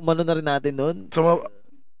Chang-Chang. Di ba, umano na rin natin doon? So,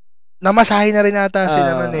 namasahe na rin ata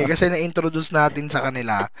sila nun eh. Kasi na-introduce natin sa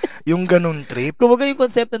kanila yung ganun trip. Kumbaga yung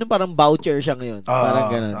konsepto nun parang voucher siya ngayon. Parang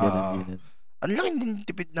ganun. Ang laki din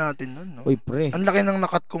tipid natin nun, no? Uy, pre. Ang laki ng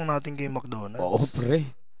nakatkong natin kay McDonald's. Oo, pre.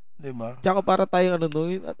 Diba? Tsaka para tayong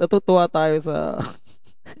natutuwa tayo sa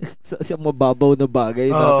sa mababaw na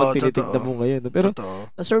bagay na pag tinitignan mo ngayon. Pero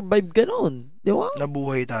na-survive ka noon. Di ba?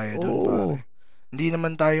 Nabuhay tayo doon, pare. Hindi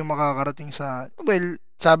naman tayo makakarating sa... Well,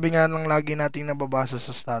 sabi nga lang lagi nating nababasa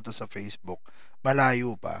sa status sa Facebook,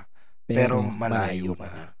 malayo pa. Pero malayo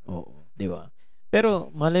na. Oo, di ba?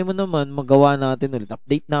 Pero malay mo naman, magawa natin ulit.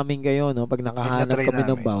 Update namin kayo, no? Pag nakahanap kami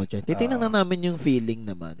ng voucher. Titingnan na namin yung feeling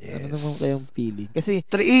naman. Yes. Ano naman kayong feeling? Kasi...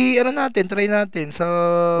 try natin sa...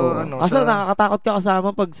 Asa nakakatakot ka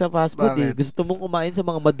kasama pag sa fast food, eh. Gusto mong kumain sa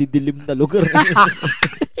mga madidilim na lugar.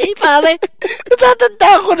 Pare,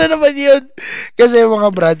 natatandaan ko na naman yun. Kasi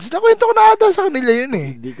mga brads, nakwento ko na ata sa kanila yun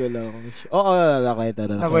eh. Hindi ko lang. Oo, nakwento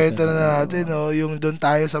na natin, no? Yung doon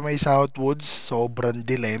tayo sa may Southwoods, sobrang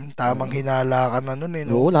dilim. Tamang hinala ka na nun eh,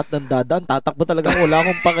 no? Oo, lahat ng dadaan. Tatakbo talaga. Wala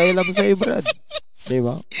akong pakialam sa'yo, Brad.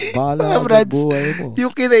 Diba? Bahala ka sa buhay mo.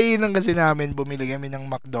 Yung kinainan kasi namin, bumili kami ng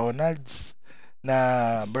McDonald's na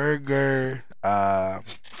burger,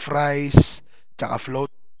 fries, tsaka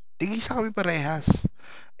float. Tigisa kami parehas.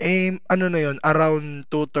 Ano na yun, around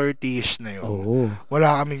 2:30ish na yun.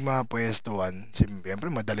 Wala kaming mapwestuhan. Siyempre,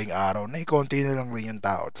 madaling araw na. Konti na lang rin yung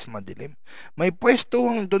tao. Tapos madilim. May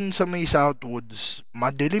pwestuhan dun sa may Southwoods.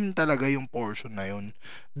 Madilim talaga yung portion na yun.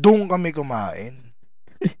 Doon kami kumain.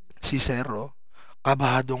 Si Sero,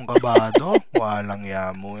 kabado. Walang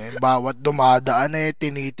yamo eh. Bawat dumadaan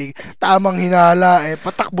tinitig. Tamang hinala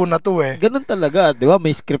patakbo na to eh. Ganun talaga. Di ba?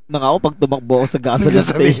 May script na nga ako pag tumakbo ako sa gasoline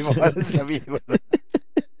station. Sabihin mo.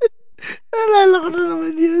 Naalala ko na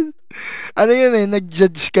naman yun. Ano yun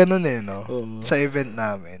nag-judge ka nun no? Sa event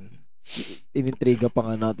namin. Inintriga pa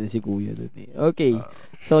nga natin si Kuya dun eh. Okay.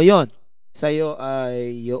 So, yun. Sa'yo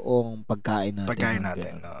ay yung pagkain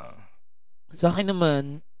natin. Sa akin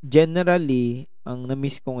naman, generally, ang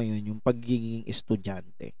na-miss ko ngayon, yung pagiging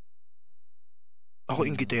estudyante. Ako,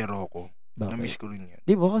 inggitero ako. Na-miss ko rin yan.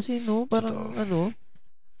 Di ba kasi, no? Parang,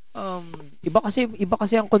 iba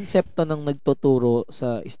kasi ang konsepto ng nagtuturo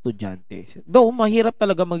sa estudyante. Though mahirap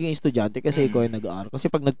talaga maging estudyante kasi ikaw ay nag-aaral.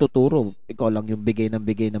 Kasi pag nagtuturo, ikaw lang yung bigay ng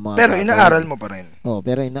mga pero inaaral mo pa rin.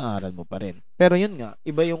 Pero inaaral mo pa rin. Pero yun nga,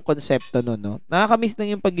 iba yung konsepto nun, no? Nakakamiss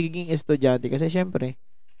lang yung pagiging estudyante kasi syempre,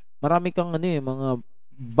 marami kang mga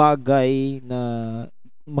bagay na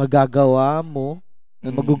magagawa mo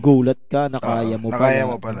na magugulat ka na kaya mo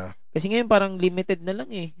pala. Kasi ngayon parang limited na lang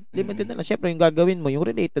eh. Limited na lang. Siyempre yung gagawin mo, yung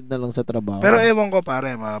related na lang sa trabaho. Pero ewan ko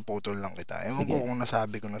pare, maputol lang kita. Ewan ko kung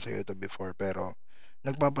nasabi ko na sa ito before, pero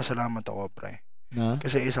nagpapasalamat ako pre.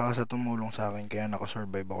 Kasi isa ka sa tumulong sa akin kaya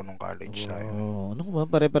nakasurvive ako nung college tayo. Ano ba?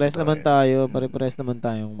 Pare-pares naman tayo. Pare-pares naman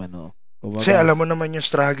tayong Kasi alam mo naman yung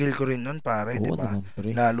struggle ko rin nun pare, di ba?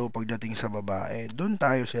 Naman, lalo pagdating sa babae, doon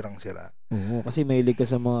tayo sirang-sira. Oo, kasi mahilig ka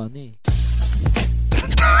sa mga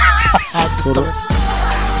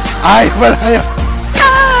Ay, wala yun.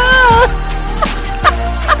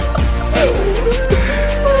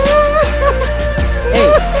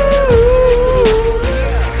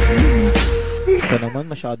 Ito naman,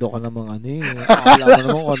 masyado ka namang akala mo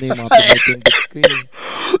naman kung ano yung mga pinipindot ko eh.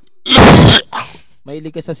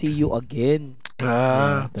 Mahilig ka sa see you again.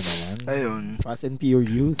 Ito naman. Ayun. Fast and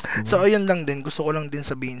Furious. So, ayun lang din. Gusto ko lang din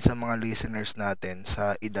sabihin sa mga listeners natin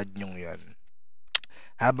sa edad nyong yan.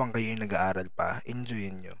 Habang kayo nag-aaral pa,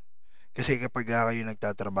 enjoyin nyo. Kasi kapag kayo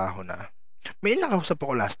nagtatrabaho na, may nakausap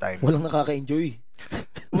ako last time. Walang nakaka-enjoy.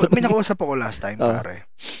 May nakausap ako last time, pare.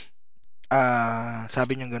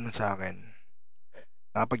 Sabi niya ganun sa akin.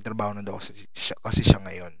 Nakapagtrabaho na daw kasi siya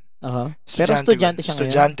ngayon. Pero estudyante siya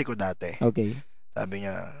ngayon? Estudyante ko dati. Okay. Sabi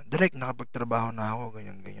niya, direct, nakapagtrabaho na ako,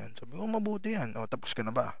 ganyan. Sabi ko, mabuti yan. Tapos ka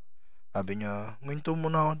na ba? Sabi niya, minto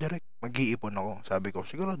mo na ako direct. Mag-iipon ako. Sabi ko,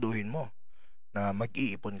 siguraduhin mo na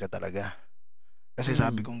mag-iipon ka talaga. Kasi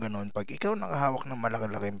sabi kong gano'n, pag ikaw nakahawak ng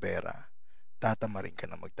malaki-laking pera, tatamarin ka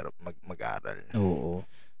na mag-aral. Oo.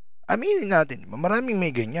 Aminin natin, maraming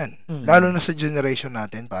may ganyan. Lalo na sa generation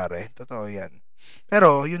natin, pare. Totoo yan.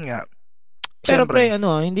 Pero, yun nga. Pero pre,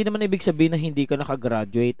 hindi naman ibig sabihin na hindi ka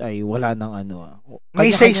nakagraduate ay wala nang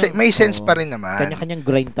may sense pa rin naman. Kanya-kanyang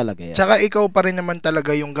grind talaga yan. Tsaka ikaw pa rin naman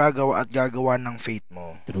talaga yung gagawa ng fate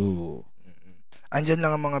mo. True. Andyan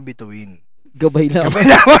lang ang mga bituin. Gabay lang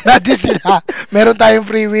natin sila. Meron tayong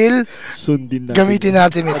free will. Sundin natin. Gamitin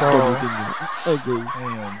natin ito. Okay.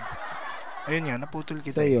 Ayun. Ayun nga, naputol So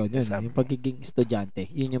kita eh. yun, Sabi yung mo. pagiging estudyante,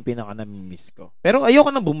 yun yung pinaka nami-miss ko. Pero ayoko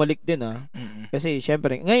nang bumalik din Mm. Kasi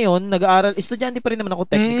syempre, ngayon nag-aaral, estudyante pa rin naman ako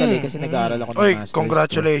technically kasi nag-aaral ako ng Oy, masters ko.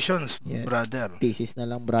 congratulations, Yes. brother. Thesis na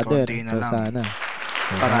lang, brother. Konti na So lang. sana.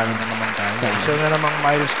 Paralo na naman tayo. Sana. Isa na namang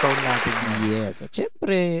milestone natin yan. Yes. At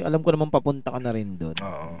syempre, alam ko naman papunta ka na rin doon.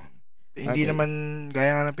 Oo. Hindi naman,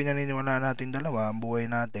 gaya nga ng pinaniniwala natin dalawa, ang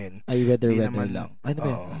buhay natin. Ay, weather naman, lang. Ano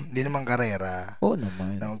ba yan? Hindi naman karera. Oo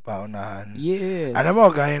naman. Na magpaunahan. Yes. Alam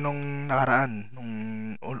mo, gaya nung nakaraan, nung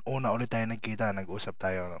una ulit tayo nagkita, nag-usap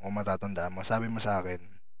tayo, kung matatandaan mo, sabi mo sa akin,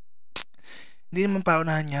 hindi naman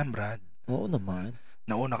paunahan yan, Brad. Oo naman.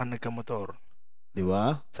 Nauna kang nagkamotor. Di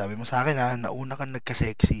ba? Sabi mo sa akin ha, nauna kang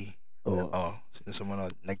nagka-sexy. Oo.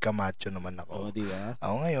 Sumunod, nagka-macho naman ako. Oo, di ba?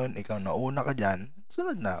 Ako ngayon, ikaw nauna ka dyan,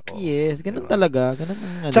 sunod na ako. Yes, ganun talaga. Ganun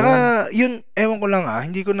ang Tsaka, yun, ewan ko lang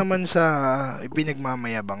hindi ko naman sa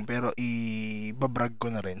pinagmamayabang, pero ibabrag ko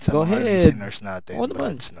na rin sa mga listeners natin,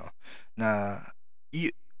 Brads, no? Na,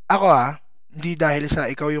 ako hindi dahil sa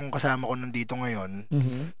ikaw yung kasama ko nandito ngayon,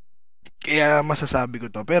 kaya masasabi ko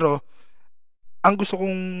to, pero, ang gusto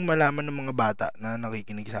kong malaman ng mga bata na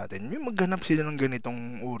nakikinig sa atin, yung maghanap sila ng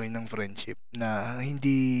ganitong uri ng friendship na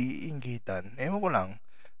hindi inggitan. Ewan ko lang.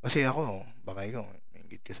 Kasi ako, baka ikaw,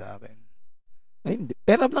 inggit ka sa akin. Ay, hindi.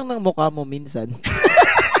 Pero lang ng mukha mo minsan.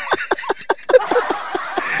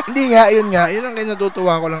 Hindi nga, yun nga. Yun ang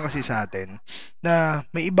kinatutuwa ko lang kasi sa atin. Na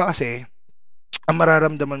may iba kasi, ang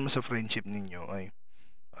mararamdaman mo sa friendship ninyo ay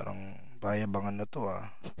parang payabangan na to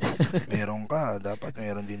meron ka, dapat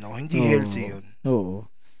meron din ako. Hindi healthy yun. Oo.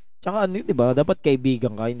 Tsaka ano, di ba? Dapat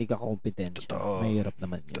kaibigan ka, hindi ka kompetensya. Totoo. Mahirap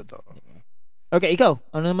naman yun. Totoo. Okay, ikaw.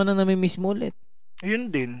 Ano naman ang nami-miss mo ulit?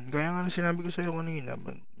 Yun din. Gaya nga na sinabi ko sa'yo kanina,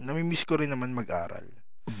 nami-miss ko rin naman mag-aral.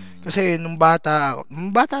 Kasi nung bata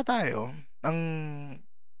tayo,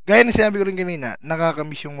 gaya na sinabi ko rin kanina,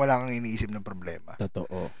 nakakamiss yung wala kang iniisip na problema.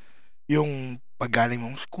 Totoo. Yung paggaling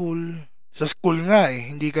mong school, sa school nga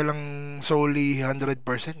hindi ka lang solely 100%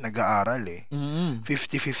 nag-aaral 50-50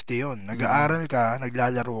 yun. Nag-aaral ka,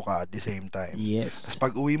 naglalaro ka at the same time. Yes. Tapos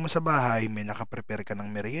pag uwi mo sa bahay, may nakaprepare ka ng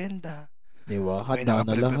merienda. Diba? Handa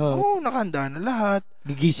na lahat. Oo, nakahanda na lahat.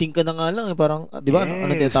 Gigising ka na nga lang parang, di ba?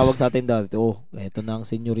 Ano tinatawag sa atin dati? Oh, eto na ang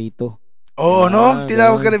senyorito. Oo, no?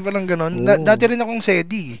 Tinawag ka rin parang ganon. Dati rin akong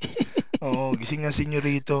sedi. Oo, gising na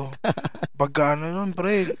senyorito. Pagka ano nun,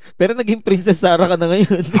 pre. Pero naging Princess Sarah ka na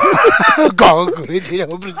ngayon. Gago, hindi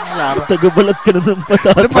ako Princess Sarah. Tagabalat ka na ng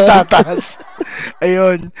patatas. Ano patatas?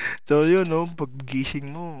 Ayun. So, yun, no? Pag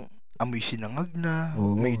gising mo, amoy sinangag na,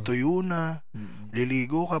 may tuyo na,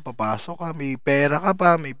 liligo ka, papasok ka, may pera ka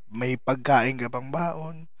pa, may pagkain ka pang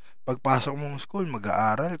baon. Pagpasok mong school,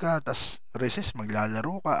 mag-aaral ka, tas recess,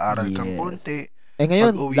 maglalaro ka, aral kang konti.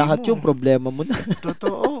 Ngayon, lahat yung problema mo na.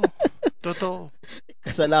 Totoo. Totoo.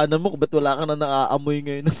 Kasalanan mo kung ba't wala ka na naaamoy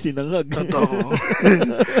ngayon ng sinangag. Totoo.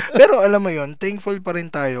 Pero alam mo yon, thankful pa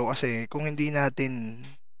rin tayo kasi kung hindi natin,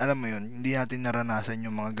 alam mo yon, hindi natin naranasan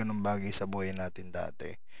yung mga ganung bagay sa buhay natin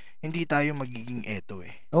dati, hindi tayo magiging eto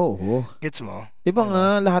Oo. Gets mo? Diba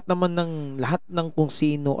nga, lahat ng kung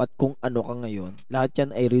sino at kung ano ka ngayon, lahat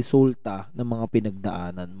yan ay resulta ng mga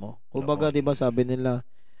pinagdaanan mo. Kumbaga, diba sabi nila,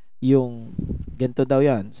 yung ganito daw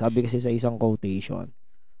yan, sabi kasi sa isang quotation,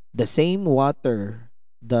 the same water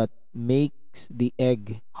that makes the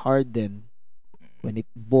egg harden when it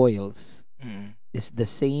boils is the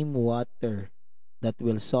same water that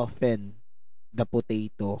will soften the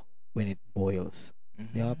potato when it boils.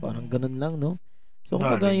 Diba? Parang ganun lang, no? So,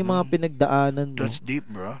 kumbaga yung mga pinagdaanan mo. That's deep,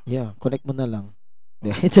 bro. Yeah, connect mo na lang.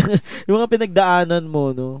 Yung mga pinagdaanan mo,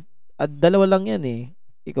 no? At dalawa lang yan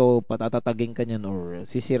ikaw patatatagin ka niyan or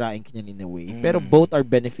sisirain ka niyan in a way. Pero both are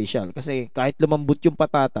beneficial kasi kahit lumambot yung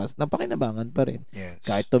patatas, napakinabangan pa rin. Yes.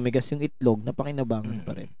 Kahit tumigas yung itlog, napakinabangan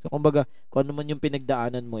pa rin. So kumbaga, kung ano man yung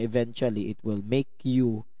pinagdaanan mo, eventually it will make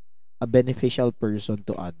you a beneficial person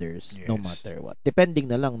to others no matter what. Depending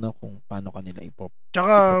na lang kung paano kanila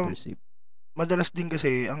ipo-perceive. Madalas din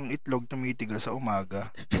kasi ang itlog tumitigas sa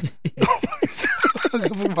umaga.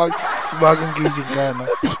 Bagong gising ka, no?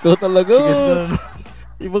 Ikaw talaga. Tigas na, no?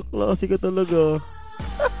 Ibang klase ka talaga.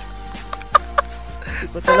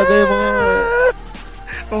 Iba talaga yung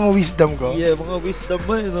mga wisdom ko. Yeah, mga wisdom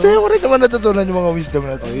mo. No? Sa'yo ko rin naman natutunan yung mga wisdom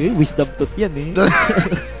natin. Okay, wisdom tooth yan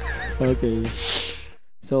Okay.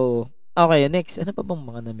 So, okay, next. Ano pa bang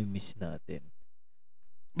mga nami-miss natin?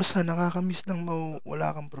 Basta nakakamiss lang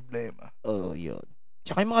wala kang problema. Oo, yun.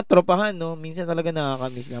 Tsaka yung mga tropahan, no? Minsan talaga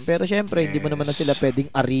nakakamiss lang. Pero syempre, hindi mo naman na sila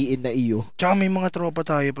pwedeng ariin na iyo. Tsaka may mga tropa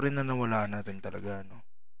tayo pa rin na nawala natin talaga, no?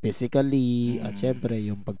 Physically, at syempre,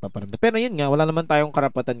 yung pagpaparamdam. Pero yun nga, wala naman tayong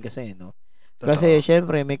karapatan kasi, no? Kasi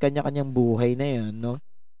syempre, may kanya-kanyang buhay na yan, no?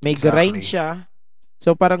 May grind siya.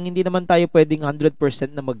 So parang hindi naman tayo pwedeng 100%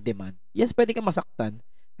 na mag-demand. Yes, pwede ka masaktan.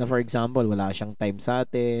 Na for example, wala siyang time sa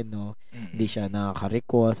atin, no? Hindi siya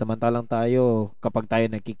nakaka-recall. Samantalang tayo, kapag tayo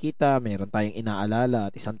nagkikita, meron tayong inaalala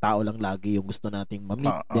at isang tao lang lagi yung gusto nating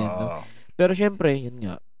ma-meet din, no? Pero syempre, yun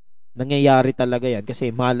nga, nangyayari talaga yan kasi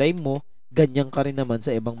malay mo, ganyan ka rin naman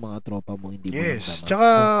sa ibang mga tropa mo, hindi mo lang naman. Tsaka,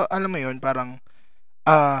 alam mo yun, parang,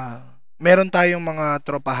 meron tayong mga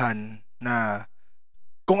tropahan na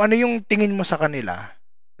kung ano yung tingin mo sa kanila,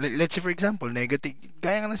 let's say for example, negative,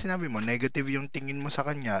 gaya nga na sinabi mo, negative yung tingin mo sa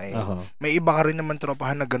kanya, may iba ka rin naman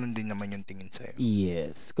tropahan na ganun din naman yung tingin sa'yo.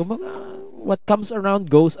 Yes. Kumbaga, what comes around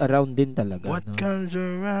goes around din talaga. What comes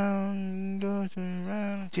around goes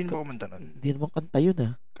around. Sino ba kumanta nun? Hindi naman kanta yun,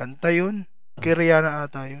 Kanta yun? Kay Rihanna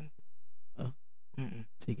ata yun.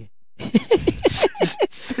 Sige.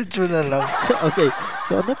 Search mo na lang. Okay.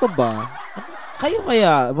 So, ano pa ba? Kayo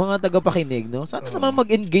kaya, mga tagapakinig, no? Sana naman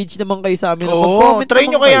mag-engage naman kayo sa amin. Oo, try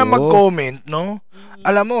nyo kaya mag-comment, no?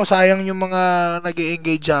 Alam mo, sayang yung mga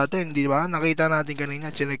nag-engage natin, di ba? Nakita natin kanina,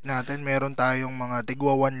 chinek natin, meron tayong mga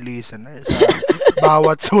tigwa 1 listeners sa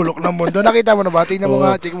bawat sulok ng mundo. Nakita mo na ba? Tingnan mo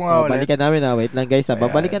nga, check mo nga ulit. Balikan namin, wait lang guys.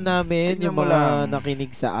 Babalikan namin yung mga nakinig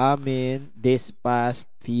sa amin this past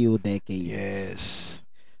few decades. Yes.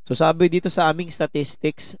 So sabi dito sa aming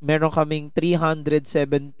statistics, meron kaming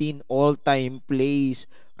 317 all-time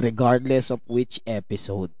plays regardless of which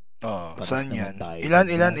episode. Saan yan?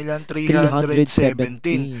 Ilan?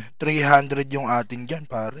 317. 300 yung atin dyan,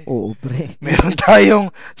 pare. Oo, pre. Meron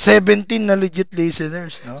tayong 17 na legit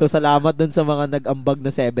listeners, no? So salamat dun sa mga nag-ambag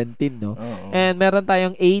na 17, no? And meron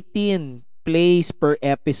tayong 18 plays per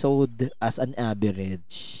episode as an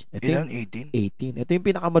average. Ilan? 18? 18. Ito yung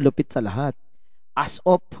pinakamalupit sa lahat. As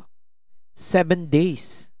of 7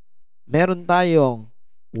 days, meron tayong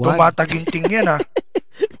tumataginting yan, ha?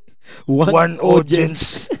 One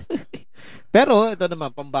audience. Pero ito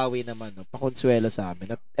naman, pambawi naman, no? Pakonsuelo sa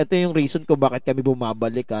amin. At ito yung reason ko bakit kami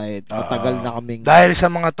bumabalik kahit matagal na kaming... Dahil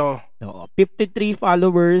sa mga to. 53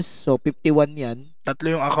 followers, so 51 yan. 3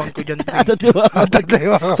 yung account ko dyan. 3 yung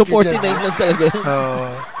account so 49 lang talaga.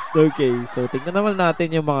 Okay, so tingnan naman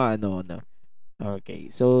natin yung mga ano. Okay,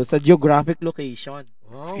 so sa geographic location.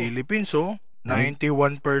 Wow. Philippines, 91%.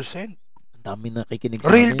 Dami nakikinig sa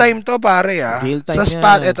real time to, pare, Real time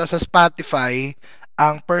ito sa Spotify,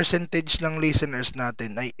 ang percentage ng listeners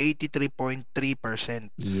natin ay 83.3%.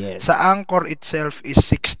 Yes. Sa Anchor itself is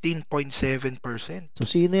 16.7%. So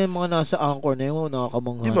sino yung mga nasa Anchor na yun?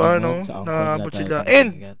 Nakakamangha diba, no? Sa Anchor naabot sila.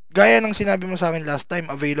 And gaya ng sinabi mo sa akin last time,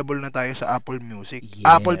 available na tayo sa Apple Music. Yes.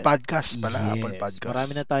 Apple Podcast pala. Yes. Apple Podcast.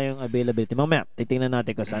 Marami na tayong availability. Mamaya, titingnan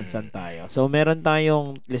natin kung saan tayo. So meron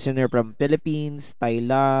tayong listener from Philippines,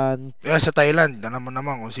 Thailand. Sa Thailand, alam mo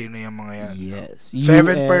naman kung sino yung mga yan. Yes.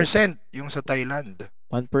 7% yung sa Thailand.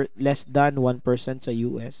 Less than 1% sa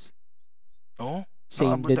US.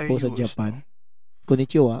 Same din po sa Japan.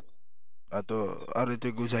 Konnichiwa.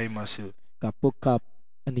 Arigatou gozaimasu. Kapukap.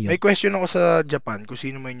 Ano yun? May question ako sa Japan kung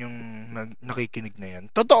sino man yung nakikinig na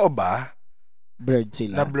yan. Totoo ba? Blurred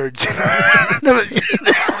sila. Na-blurred sila.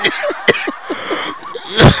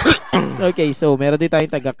 Okay, so meron din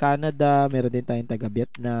tayong taga-Canada, meron din tayong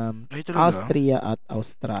taga-Vietnam, Austria at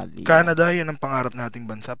Australia. Canada, yun ang pangarap nating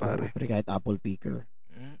bansa, pare. Kahit Apple Picker.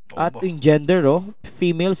 At yung gender,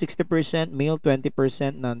 female 60%, male 20%,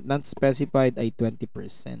 non-specified ay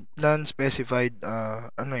 20%. Non-specified,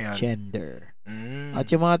 ano yan? Gender.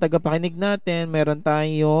 At yung mga tagapakinig natin, meron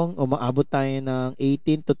tayong, umaabot tayo ng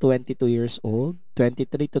 18 to 22 years old,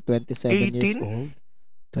 23 to 27 years old,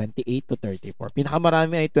 28 to 34.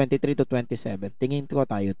 Pinakamarami ay 23 to 27. Tingin ko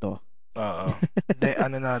tayo to.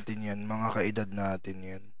 Ano natin yan? Mga kaedad natin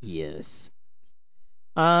yan. Yes.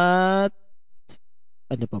 At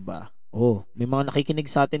ano pa ba? May mga nakikinig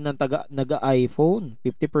sa atin ng naga-iPhone,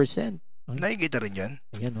 50%. Nakikita rin yan?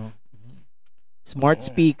 Ayan, Smart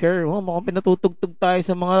speaker. Mukhang pinatutugtog tayo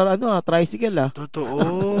sa mga tricycle, Totoo.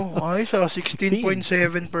 Ay, sa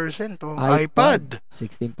 16.7%. iPad.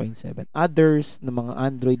 16.7. Others na mga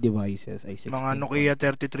Android devices ay 16. Mga Nokia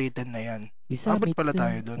 3310 na yan. Abot pala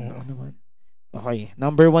tayo doon. Naman. Okay.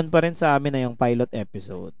 Number 1 pa rin sa amin ay yung pilot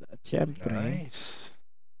episode. At syempre, nice.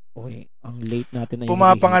 Ang late natin na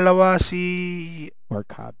pumapangalawa si Work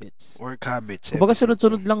Habits. Kumbaga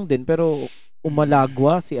sunod-sunod lang din pero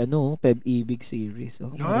umalagwa si Peb Ibig series.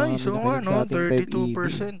 Nice,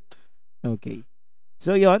 32%. Okay.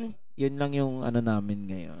 So yun lang yung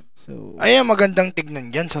namin ngayon. So magandang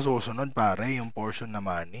tignan diyan sa susunod, pare, yung portion na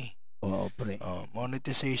money. Pre.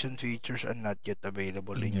 Monetization features are not yet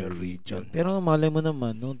available in your region. Pero malay mo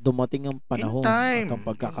naman, dumating ang panahon at ang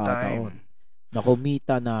pagkakataon na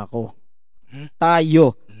kumita na ako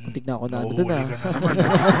Tayo. Muntik na ako na ano doon Nahuhuli ah. ka na naman.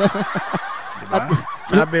 Diba?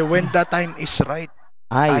 Sabi, when the time is right,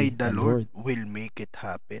 I, the Lord, will make it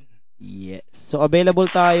happen. Yes. So,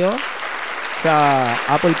 available tayo sa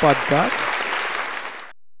Apple Podcast,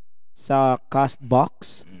 sa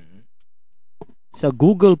Castbox, sa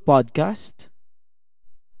Google Podcast,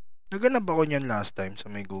 naganap ako niyan last time sa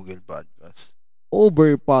may Google Podcast.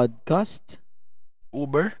 Over Podcast,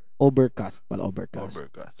 Overcast.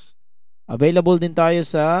 Available din tayo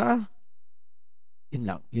sa yun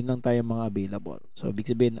lang tayo mga available. So, ibig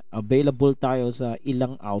sabihin, available tayo sa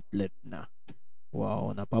ilang outlet na.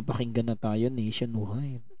 Wow, napapakinggan na tayo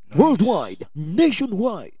nationwide. Nice. Worldwide,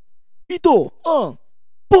 nationwide. Ito ang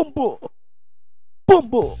Pompo.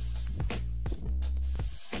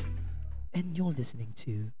 And you're listening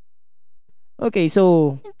to... Okay,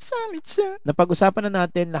 so napag-usapan na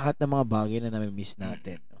natin lahat ng mga bagay na nami-miss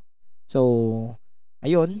natin. So,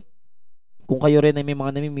 ayun. Kung kayo rin ay may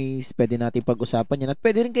mga nami-miss, pwede natin pag-usapan yan. At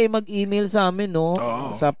pwede rin kayo mag-email sa amin, no?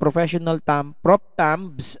 Sa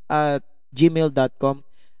ProfTambs@gmail.com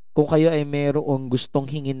kung kayo ay mayroong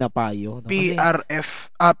gustong hingin na payo. No?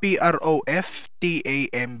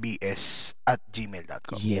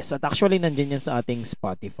 ProfTambs@gmail.com. Yes, at actually nandiyan yan sa ating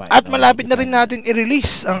Spotify. At malapit na rin natin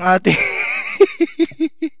i-release ang ating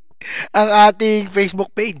ang ating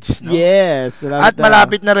Facebook page, no? Yes. At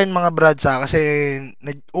malapit na rin mga brads kasi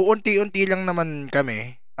uunti-unti lang naman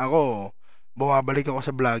kami. Ako, bumabalik ako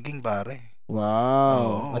sa vlogging, pare.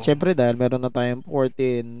 Wow. At syempre dahil meron na tayong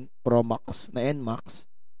 14 Pro Max na NMAX.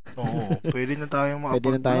 Oo, pwede na tayong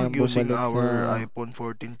makapag-vlog using our iPhone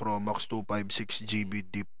 14 Pro Max 256GB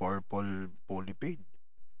Deep Purple Polypade.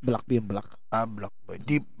 Black ba yung black? Black ba?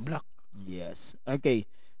 Deep black. Yes. Okay.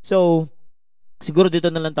 So, siguro dito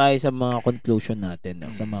na lang tayo sa mga conclusion natin, no?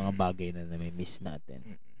 Sa mga bagay na nami-miss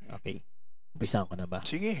natin. Okay. Umpisahan ko na ba?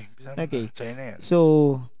 Sige. Okay. Sa'yo na yan. So,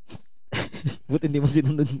 buti hindi mo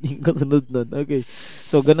sinunod yung kasunod nun. Okay.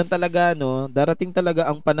 So, ganun talaga, no? Darating talaga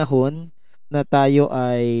ang panahon na tayo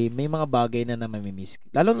ay may mga bagay na namimiss.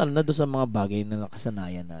 Lalo na doon sa mga bagay na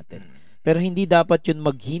nakasanayan natin. Pero hindi dapat yun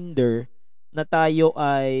maghinder na tayo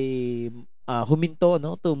ay huminto,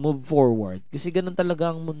 no? To move forward. Kasi ganun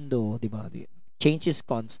talaga ang mundo, di ba? Change is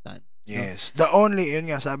constant. Yes. No?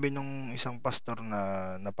 Yun nga, sabi nung isang pastor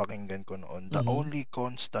na napakinggan ko noon, the only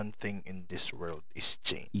constant thing in this world is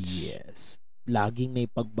change. Yes. Laging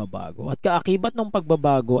may pagbabago. At kaakibat ng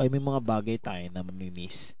pagbabago ay may mga bagay tayo na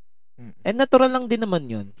mamimiss. And natural lang din naman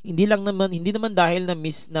yun. Hindi naman dahil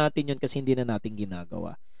na-miss natin yun kasi hindi na natin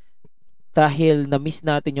ginagawa. Dahil na-miss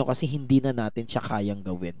natin yun kasi hindi na natin siya kayang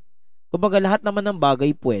gawin. Kumbaga, lahat naman ng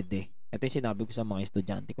bagay pwede. Ito yung sinabi ko sa mga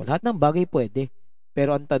estudyante ko. Lahat ng bagay pwede.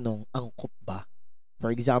 Pero ang tanong, angkop ba? For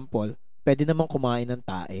example, pwede naman kumain ng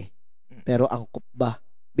tae. Pero angkop ba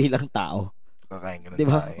bilang tao? Kakain ka ng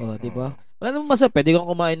diba? tae. Diba? Wala naman masarap. Pwede kang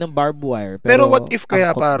kumain ng barbed wire. Pero what if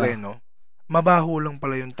kaya pare, no? Mabaho lang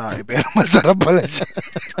pala yung tae, pero masarap pala siya.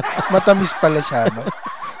 Matamis pala siya, no?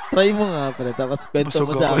 Try mo nga, pre. Tapos kwento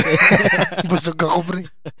mo sa akin. Busog ako,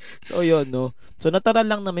 pre. So, yun, no? So, natural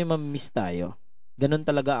lang na may mamimiss tayo. Ganun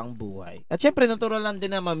talaga ang buhay. At syempre, natural lang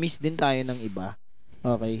din na mamiss din tayo ng iba.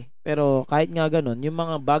 Okay? Pero kahit nga ganun, yung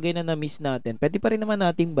mga bagay na na-miss natin, pwede pa rin naman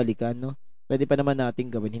nating balikan, no? Pwede pa naman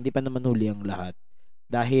nating gawin. Hindi pa naman huli ang lahat.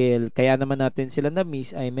 Dahil kaya naman natin sila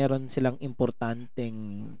na-miss ay meron silang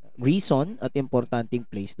importanteng reason at importanteng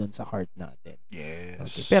place doon sa heart natin. Yes.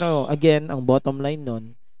 Okay. Pero again, ang bottom line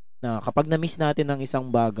nun, na kapag na-miss natin ang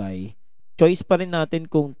isang bagay, choice pa rin natin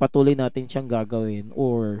kung patuloy natin siyang gagawin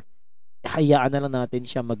or hayaan na lang natin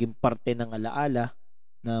siya maging parte ng alaala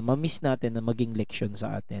na ma-miss natin na maging leksyon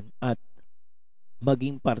sa atin at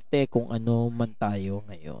maging parte kung ano man tayo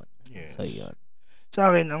ngayon. Yes. So, yun.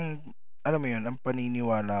 Sa akin, alam mo yun, ang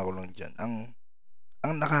paniniwala ko lang dyan, ang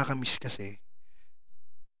nakakamiss kasi,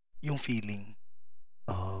 yung feeling.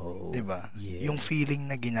 Oh. Diba? Yes. Yung feeling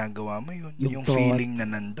na ginagawa mo yun. Yung feeling na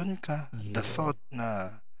nandun ka. Yeah. The thought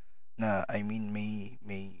na I mean, may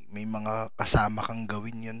mga kasama kang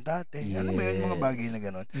gawin yun dati. Yes. Alam mo yun, mga bagay na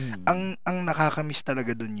gano'n. Ang nakakamiss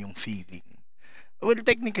talaga dun yung feeling. Well,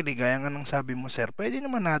 technically, gaya nga ng sabi mo, sir, pwede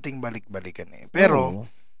naman nating balik-balikan eh. Pero,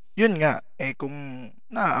 yun nga, kung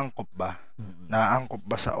naaangkop ba? Naaangkop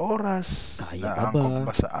ba sa oras? Naaangkop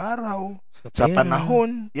ba sa araw? Sa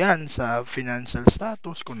panahon? Yan, sa financial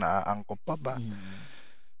status, kung naaangkop pa ba?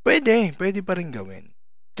 Pwede pa rin gawin.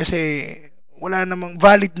 Kasi, wala namang,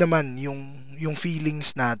 valid naman yung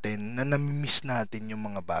feelings natin na namimiss natin yung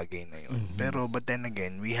mga bagay na yun. Pero, but then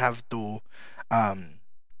again, we have to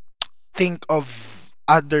think of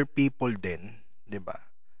other people din, 'di ba?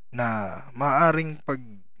 Na maaring pag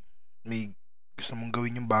may gusto mong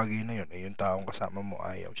gawin yung bagay na yun, yung taong kasama mo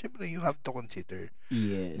ayaw, syempre you have to consider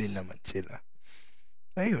din naman sila.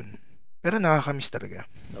 Ayun. Pero nakakamiss talaga.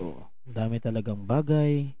 Oo. Dami talagang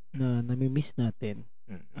bagay na nami-miss natin.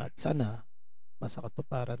 At sana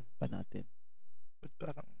masakatuparan pa natin. But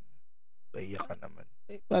parang paiyak ka naman.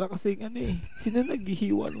 Para kasi sino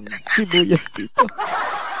naghihiwa ng sibuyas dito?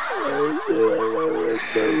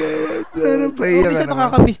 Pero paiyak ka minsan naman.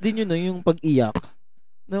 nakakamiss din yun, yung pag-iyak.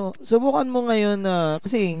 No, subukan mo ngayon na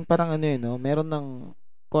kasi parang meron ng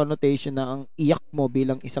connotation na ang iyak mo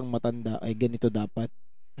bilang isang matanda ay ganito dapat.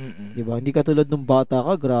 'Di ba? Hindi ka tulad nung bata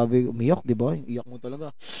ka, grabe umiyak, 'di ba? Yung iyak mo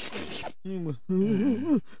talaga.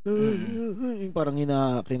 Parang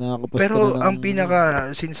kinakapos pero ka na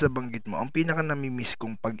ang since nabanggit mo, ang pinaka nami-miss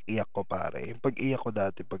kong pag-iyak ko pare, yung pag-iyak ko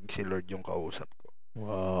dati pag si Lord yung kausap ko.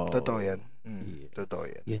 Wow. Totoo yan. Yes. Totoo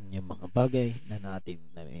yan. Yan yung mga bagay na natin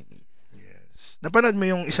nami-miss. Yes. Napanood mo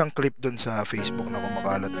yung isang clip doon sa Facebook na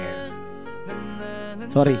kumakalat ngayon?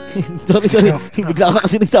 Sorry. sorry. Bigla ka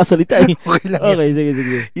kasi nagsasalita eh. Okay lang. Okay, sige.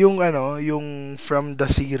 Yung from the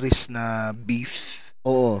series na Beef.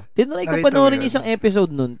 Oo. Tinry ko panoorin isang episode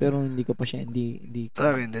nun, pero hindi ko pa siya, hindi.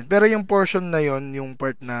 Sa akin din. Pero yung portion na yon, yung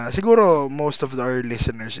part na, siguro most of our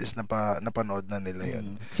listeners is napanood na nila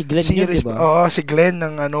yon. Si Glenn yun, diba? Oo, si Glenn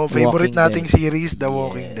ng favorite nating series, The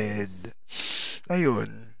Walking Dead.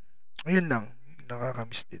 Ayun lang.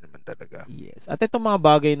 Nakakamiss din naman talaga. Yes. At itong mga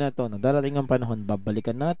bagay na to, darating ang panahon,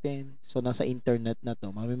 babalikan natin. So, nasa internet na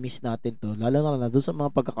to, mamimiss natin to. Lalo na doon sa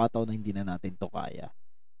mga pagkakataon na hindi na natin to kaya.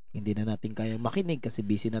 Hindi na natin kayang makinig kasi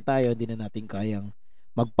busy na tayo. Hindi na natin kayang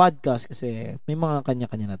mag-podcast kasi may mga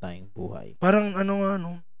kanya-kanya na tayong buhay. Parang ang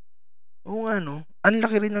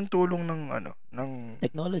laki rin ng tulong ng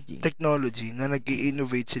technology na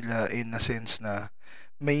nag-i-innovate sila in a sense na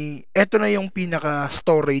eto na yung pinaka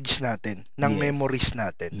storage natin ng memories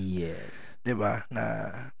natin. Yes. 'Di ba?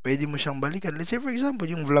 Na pwede mo siyang balikan. Let's say for example,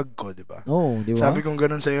 yung vlog ko, 'di ba? Oh, 'di ba? Sabi kong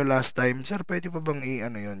ganoon sa iyo last time, sir, pwede pa bang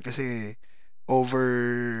yun kasi over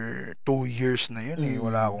 2 years na yun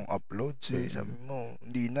wala akong uploads eh. Sabi mo,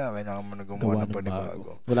 hindi na kailangan mo na gumawa ng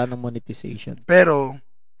panibago. Wala nang monetization. Pero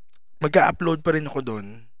magka-upload pa rin ako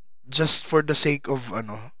doon just for the sake of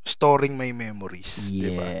storing my memories,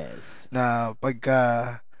 'di ba? Yes. Na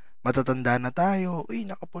pagka matatanda na tayo,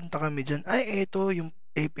 nakapunta kami diyan. Ay, eto yung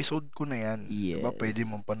episode ko na yan. Yes. Diba? Pwede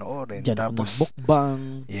mong panoorin. Diyan tapos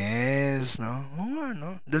mukbang. Yes, no.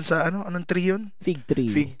 Doon sa anong tree yun? Fig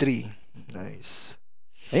tree. Nice.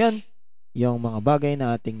 Ayun, yung mga bagay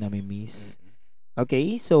na ating nami-miss.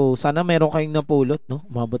 Okay, so sana meron kayong napulot, no?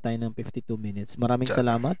 Umabot tayo ng 52 minutes. Maraming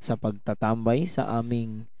salamat sa pagtatambay sa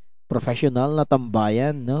aming professional na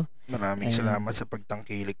tambayan, no? Maraming salamat sa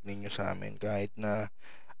pagtangkilik ninyo sa amin kahit na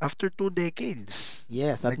after 2 decades.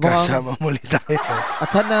 Yes, at nagkasama muli tayo. At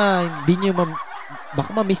sana hindi nyo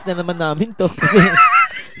baka ma-miss na naman namin to kasi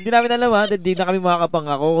hindi namin alam hindi na kami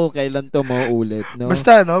makakapangako kung kailan to mauulit, no?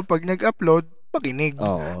 Basta pag nag-upload, pakinig.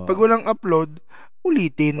 Pag walang upload,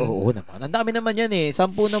 ulitin. Oo naman. Ang dami naman yan 10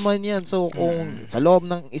 naman yan. So, kung sa loob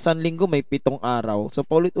ng 1 linggo may 7 araw, so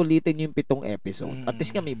paulit-ulitin yung 7 episode. At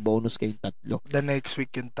least may bonus kayong 3. The next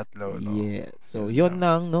week yung 3, no? Yeah. So, yun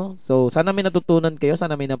lang, no? So, sana may natutunan kayo,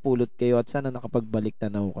 sana may napulot kayo, at sana nakapagbalik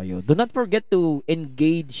tanaw kayo. Do not forget to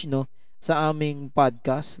engage, no, sa aming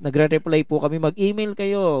podcast. Nagre-reply po kami. Mag-email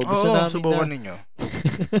kayo. Gusto namin subukan ninyo.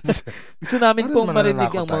 Gusto namin pong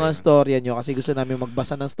marinig ang mga storya nyo kasi gusto namin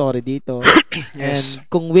magbasa ng story dito. Yes. And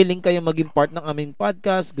kung willing kayo maging part ng aming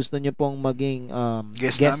podcast, gusto nyo pong maging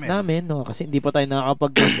guest namin, no? Kasi hindi pa tayo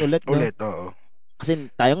nakakapag-guest ulit, no? Oo. Kasi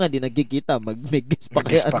tayo nga di nagkikita, mag-guest pa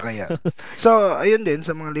kaya. So, ayun din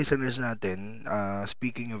sa mga listeners natin,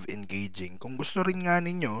 speaking of engaging, kung gusto rin nga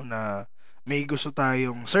ninyo na may gusto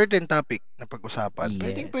tayong certain topic na pag-usapan,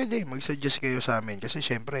 pwede mag-suggest kayo sa amin kasi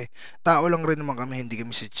syempre, tao lang rin naman kami, hindi kami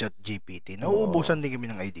si ChatGPT. Nauubusan din kami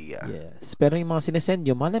ng idea. Yes. Pero yung mga sinesend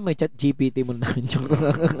nyo, malay may ChatGPT mo namin.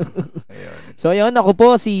 So ayun, ako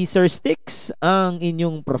po si Sir Sticks, ang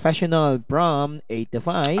inyong professional from 8 to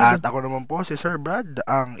 5. At ako naman po si Sir Brad,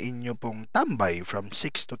 ang inyo pong tambay from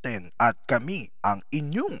 6 to 10. At kami, ang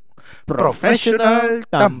inyong professional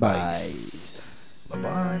tambays.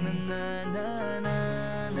 Bye-bye.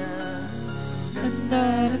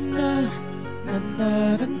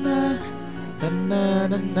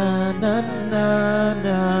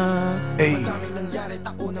 Hey.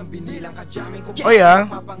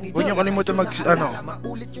 Huwag niyo kalimutan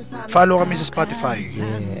follow kami sa Spotify.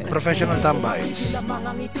 Professional Tambays.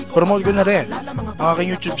 Promote ko na rin ang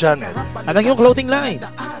aking YouTube channel. At ang iyong clothing line.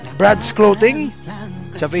 Brad's Clothing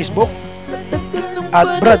sa Facebook.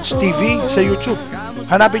 At Brad's TV sa YouTube.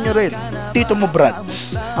 Hanapin nyo rin, Tito mo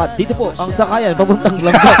Brads. At dito po, ang sakayan, papuntang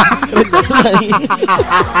Langga. Straight na tulay.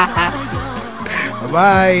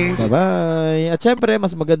 Bye-bye. Bye-bye. At syempre,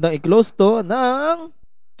 mas magandang i-close to ng